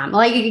lifetime.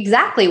 Like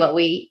exactly what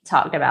we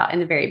talked about in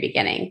the very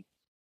beginning.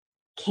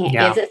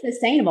 Is it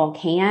sustainable?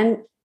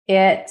 Can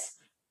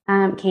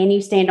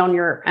you stand on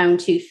your own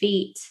 2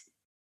 feet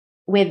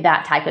with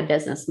that type of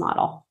business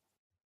model?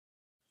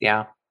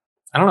 Yeah.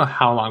 I don't know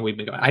how long we've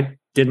been going. I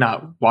did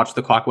not watch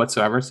the clock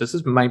whatsoever. So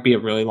this might be a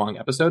really long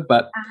episode,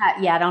 but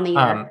I don't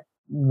either.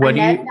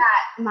 That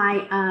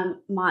my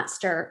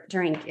monster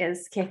drink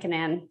is kicking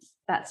in.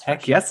 That's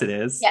heck yes, it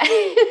is. Yeah.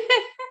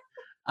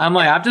 I'm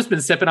like, I've just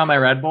been sipping on my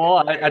Red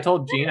Bull. I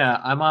told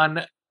Gina I'm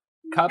on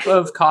cup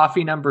of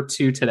coffee number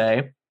 2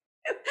 today.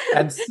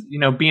 And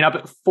being up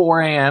at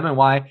 4 a.m. and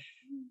why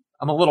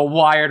I'm a little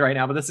wired right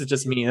now, but this is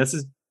just me.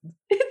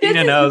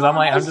 Gina knows. I'm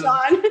like,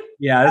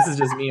 this is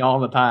just me all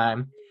the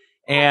time.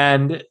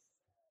 And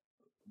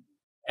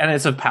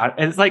it's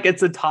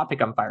it's a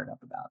topic I'm fired up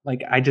about.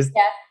 Like I just,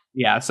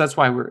 so that's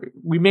why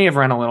we may have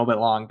run a little bit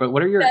long, but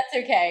what are your, that's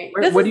okay.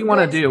 What do you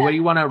want to do? What do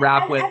you want to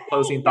wrap with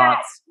closing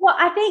thoughts? Well,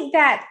 I think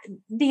that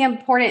the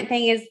important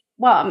thing is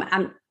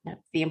I'm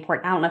the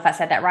important, I don't know if I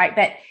said that right,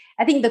 but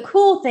I think the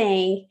cool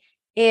thing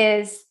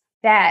is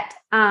that,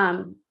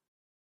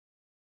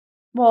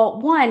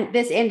 one,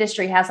 this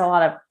industry has a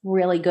lot of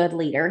really good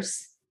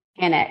leaders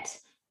in it.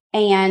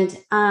 And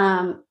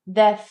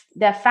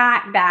the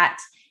fact that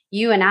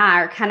you and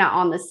I are kind of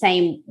on the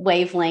same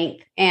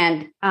wavelength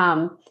and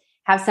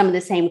have some of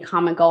the same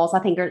common goals, I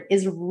think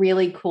is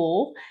really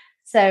cool.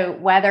 So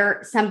whether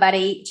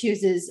somebody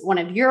chooses one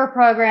of your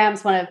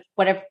programs, what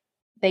if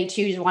they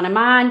choose one of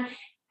mine,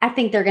 I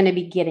think they're going to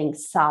be getting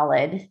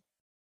solid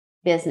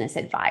business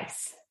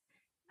advice.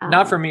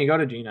 Not for me. Go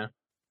to Gina.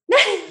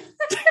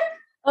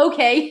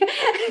 Okay.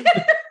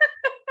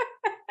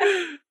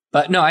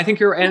 But no, I think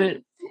you're,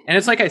 and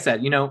it's like I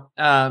said,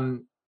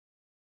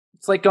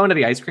 it's like going to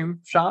the ice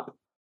cream shop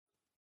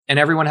and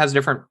everyone has a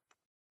different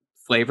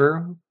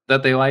flavor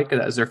that they like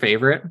as their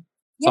favorite.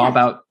 It's all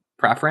about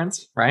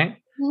preference, right?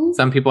 Mm-hmm.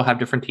 Some people have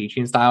different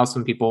teaching styles.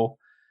 Some people,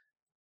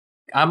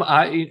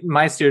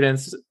 my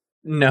students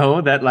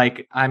know that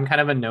like, I'm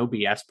kind of a no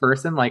BS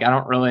person. Like, I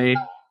don't really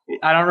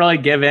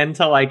give in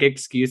to like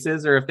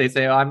excuses, or if they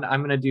say, oh, I'm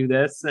going to do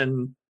this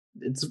and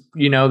it's,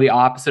 the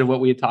opposite of what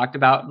we had talked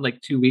about like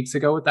 2 weeks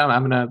ago with them,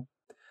 I'm going to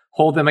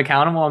hold them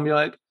accountable and be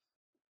like,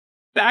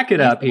 back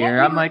it up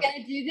here. I'm like,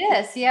 going to do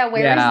this. Yeah.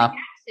 Where is the action?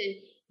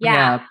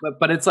 Yeah.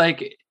 But it's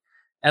like,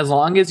 as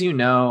long as you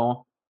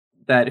know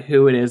that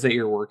who it is that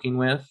you're working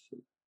with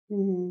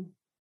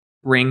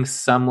brings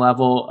some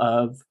level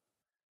of,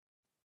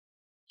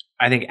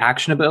 I think,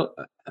 accountability.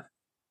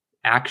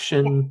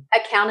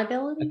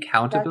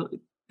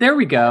 There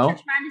we go. What you're trying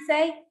to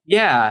say?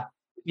 Yeah.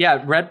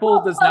 Red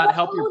Bull does not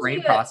help your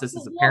brain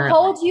processes. Apparently,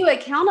 hold you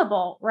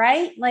accountable,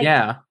 right? Like,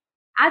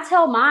 I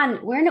tell mine,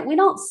 we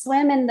don't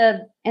swim in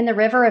the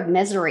river of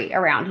misery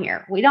around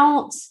here. We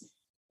don't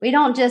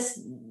just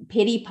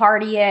pity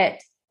party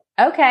it.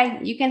 Okay,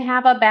 you can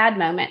have a bad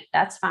moment.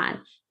 That's fine.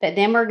 But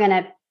then we're going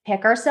to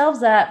pick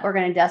ourselves up. We're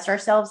going to dust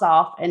ourselves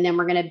off. And then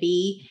we're going to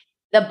be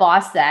the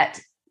boss that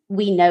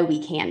we know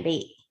we can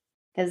be,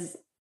 because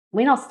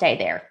we don't stay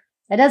there.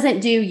 That doesn't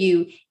do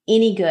you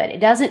any good. It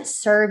doesn't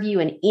serve you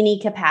in any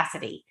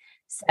capacity.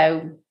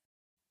 So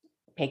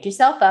pick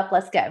yourself up.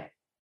 Let's go.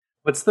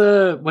 What's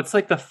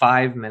like the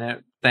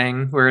 5-minute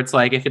thing where it's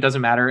like, if it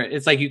doesn't matter,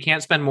 it's like you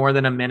can't spend more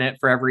than a minute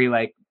for every,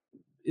 like,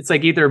 it's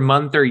like either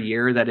month or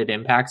year that it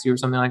impacts you or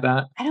something like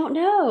that. I don't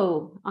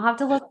know. I'll have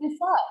to look this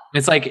up.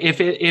 It's like,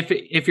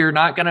 if you're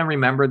not going to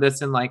remember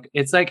this in like,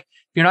 it's like,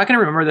 if you're not going to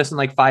remember this in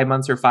like 5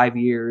 months or 5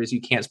 years, you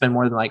can't spend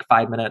more than like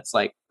 5 minutes,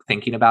 like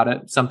thinking about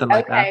it, something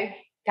like that. Okay.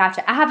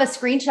 Gotcha. I have a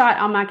screenshot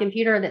on my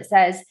computer that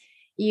says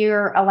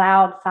you're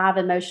allowed 5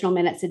 emotional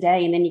minutes a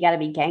day, and then you got to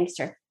be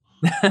gangster.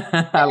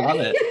 I love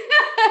it.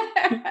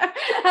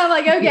 I'm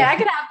like, okay, I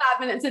can have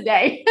 5 minutes a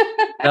day.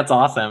 That's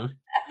awesome.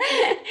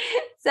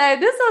 So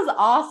this was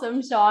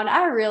awesome, Sean.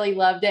 I really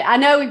loved it. I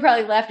know we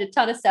probably left a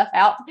ton of stuff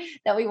out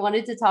that we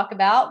wanted to talk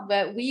about,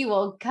 but we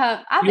will come.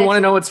 You want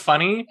to know what's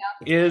funny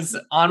is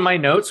on my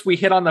notes, we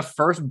hit on the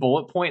first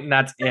bullet point and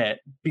that's it.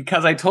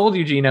 Because I told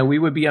you, Gina, we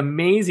would be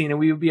amazing and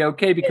we would be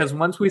okay, because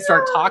once we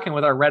start talking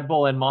with our Red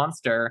Bull and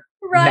Monster,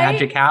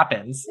 magic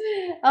happens.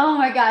 Oh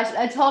my gosh.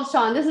 I told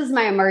Sean, this is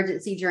my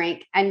emergency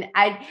drink. And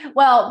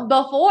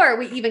before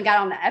we even got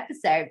on the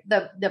episode,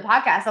 the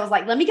podcast, I was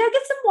like, let me go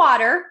get some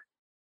water.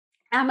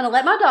 I'm going to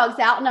let my dogs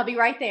out and I'll be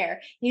right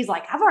there. He's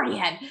like, I've already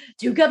had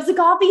 2 cups of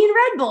coffee and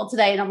Red Bull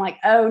today. And I'm like,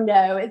 oh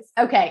no, it's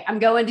okay. I'm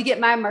going to get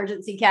my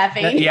emergency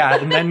caffeine. Yeah.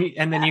 And then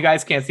you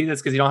guys can't see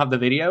this because you don't have the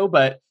video,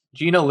 but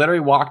Gina literally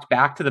walked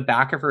back to the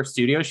back of her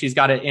studio. She's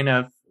got it in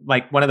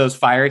one of those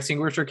fire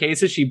extinguisher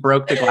cases. She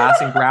broke the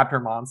glass and grabbed her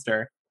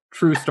Monster.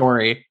 True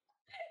story.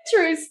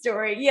 True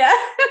story. Yeah.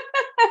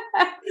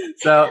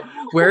 So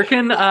where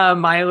can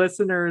my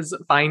listeners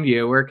find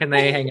you? Where can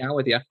they hang out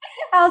with you?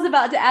 I was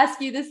about to ask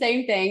you the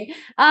same thing.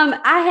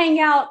 I hang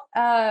out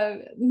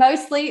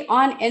mostly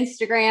on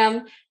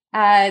Instagram.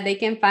 They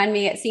can find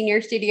me at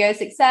Senior Studio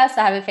Success.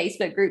 I have a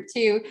Facebook group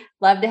too.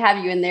 Love to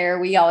have you in there.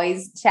 We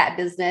always chat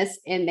business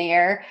in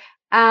there.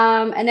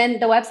 And then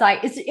the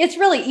website, it's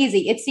really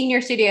easy. It's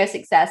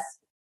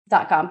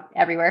seniorstudiosuccess.com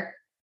everywhere.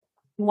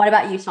 What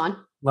about you, Sean?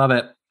 Love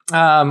it.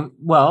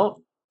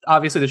 Well,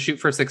 obviously the Shoot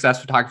for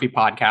Success Photography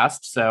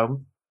podcast.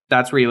 So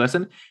that's where you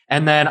listen.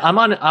 And then I'm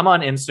on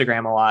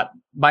Instagram a lot.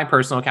 My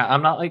personal account.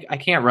 I'm not like, I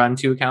can't run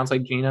 2 accounts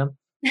like Gina.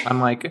 I'm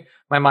like,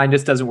 my mind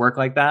just doesn't work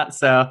like that.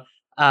 So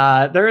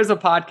there is a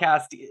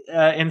podcast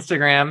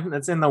Instagram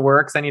that's in the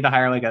works. I need to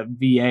hire like a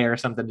VA or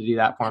something to do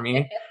that for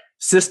me.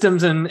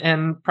 Systems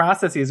and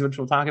processes, which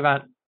we'll talk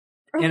about.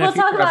 We'll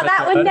talk about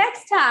that one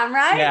next time,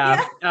 right?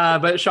 Yeah.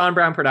 But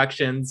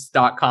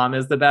SeanBrownProductions.com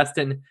is the best.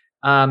 And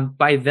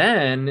by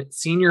then,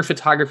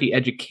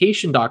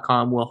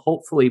 seniorphotography.education.com will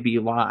hopefully be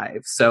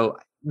live. So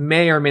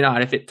may or may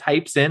not, if it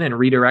types in and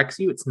redirects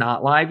you, it's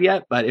not live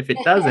yet. But if it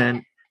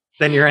doesn't,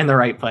 then you're in the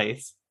right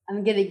place.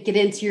 I'm going to get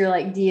into your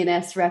like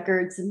DNS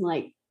records and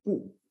like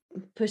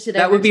push it.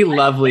 That would be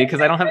lovely, because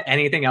I don't have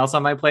anything else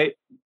on my plate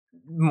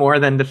more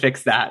than to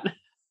fix that.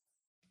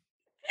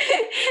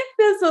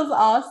 This was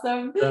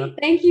awesome. Yeah.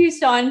 Thank you,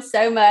 Sean,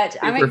 so much.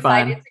 I'm Super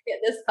excited fun. to get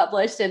this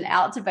published and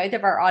out to both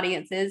of our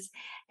audiences.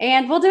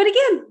 And we'll do it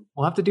again.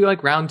 We'll have to do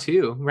like round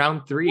 2,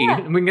 round 3, Yeah.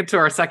 and we can get to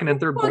our second and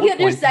third We'll bullet get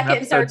your points in second and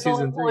episode third 2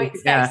 bullet and 3.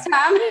 points next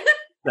time.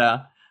 So,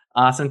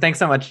 awesome. Thanks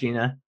so much,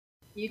 Gina.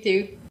 You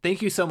too.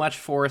 Thank you so much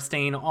for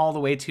staying all the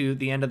way to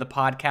the end of the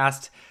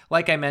podcast.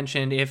 Like I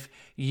mentioned, if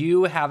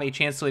you have a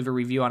chance to leave a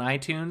review on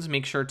iTunes,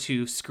 make sure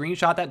to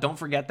screenshot that. Don't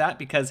forget that,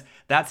 because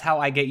that's how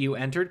I get you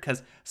entered,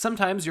 because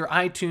sometimes your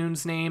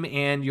iTunes name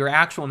and your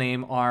actual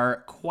name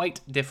are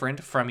quite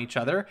different from each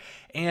other.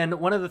 And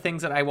one of the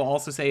things that I will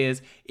also say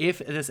is, if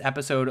this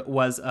episode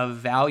was of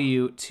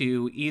value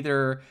to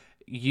either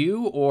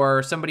you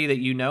or somebody that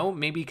you know,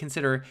 maybe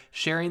consider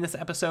sharing this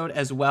episode,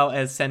 as well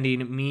as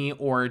sending me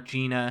or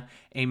Gina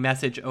a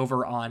message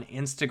over on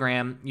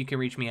Instagram. You can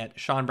reach me at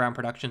Sean Brown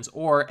Productions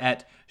or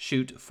at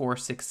Shoot for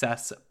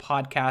Success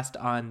Podcast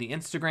on the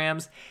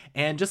Instagrams,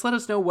 and just let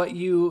us know what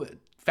you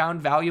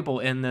found valuable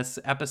in this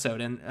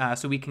episode, and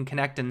so we can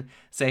connect and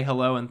say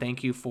hello and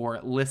thank you for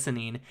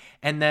listening.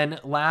 And then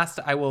last,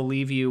 I will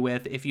leave you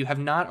with, if you have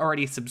not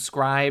already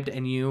subscribed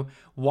and you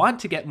want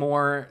to get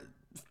more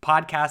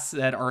podcasts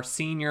that are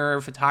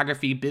senior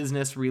photography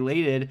business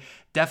related,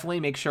 definitely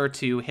make sure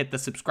to hit the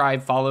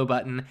subscribe, follow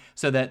button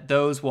so that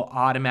those will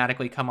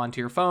automatically come onto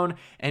your phone,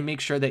 and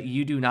make sure that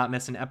you do not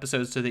miss an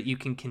episode so that you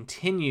can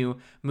continue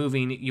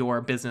moving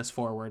your business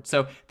forward.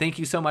 So thank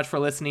you so much for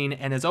listening.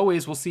 And as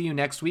always, we'll see you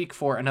next week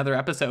for another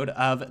episode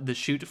of the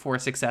Shoot for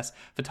Success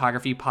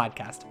Photography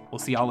Podcast. We'll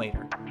see y'all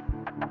later.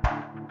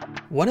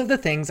 One of the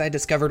things I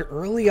discovered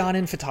early on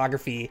in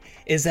photography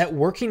is that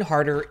working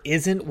harder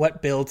isn't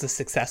what builds a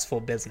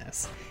successful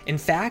business. In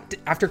fact,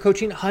 after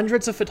coaching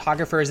hundreds of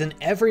photographers in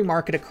every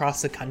market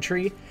across the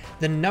country,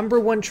 the number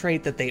one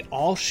trait that they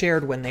all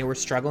shared when they were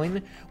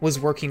struggling was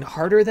working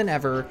harder than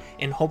ever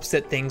in hopes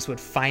that things would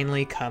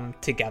finally come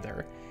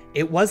together.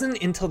 It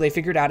wasn't until they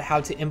figured out how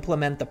to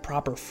implement the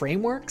proper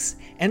frameworks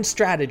and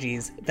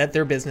strategies that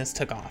their business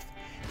took off.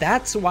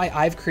 That's why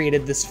I've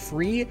created this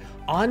free,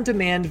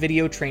 on-demand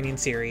video training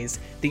series,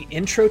 the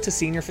Intro to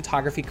Senior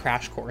Photography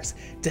Crash Course,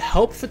 to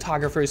help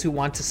photographers who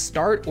want to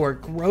start or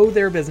grow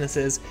their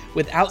businesses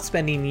without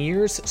spending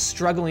years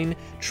struggling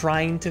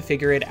trying to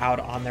figure it out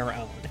on their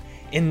own.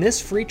 In this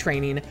free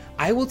training,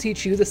 I will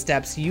teach you the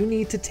steps you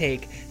need to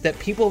take that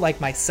people like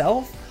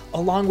myself,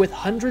 along with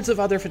hundreds of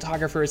other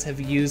photographers,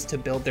 have used to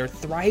build their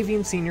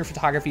thriving senior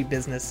photography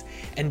business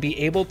and be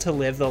able to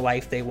live the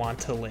life they want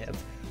to live.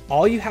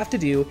 All you have to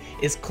do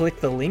is click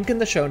the link in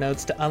the show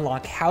notes to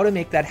unlock how to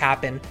make that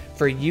happen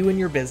for you and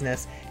your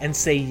business, and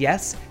say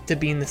yes to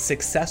being the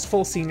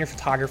successful senior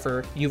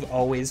photographer you've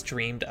always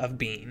dreamed of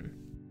being.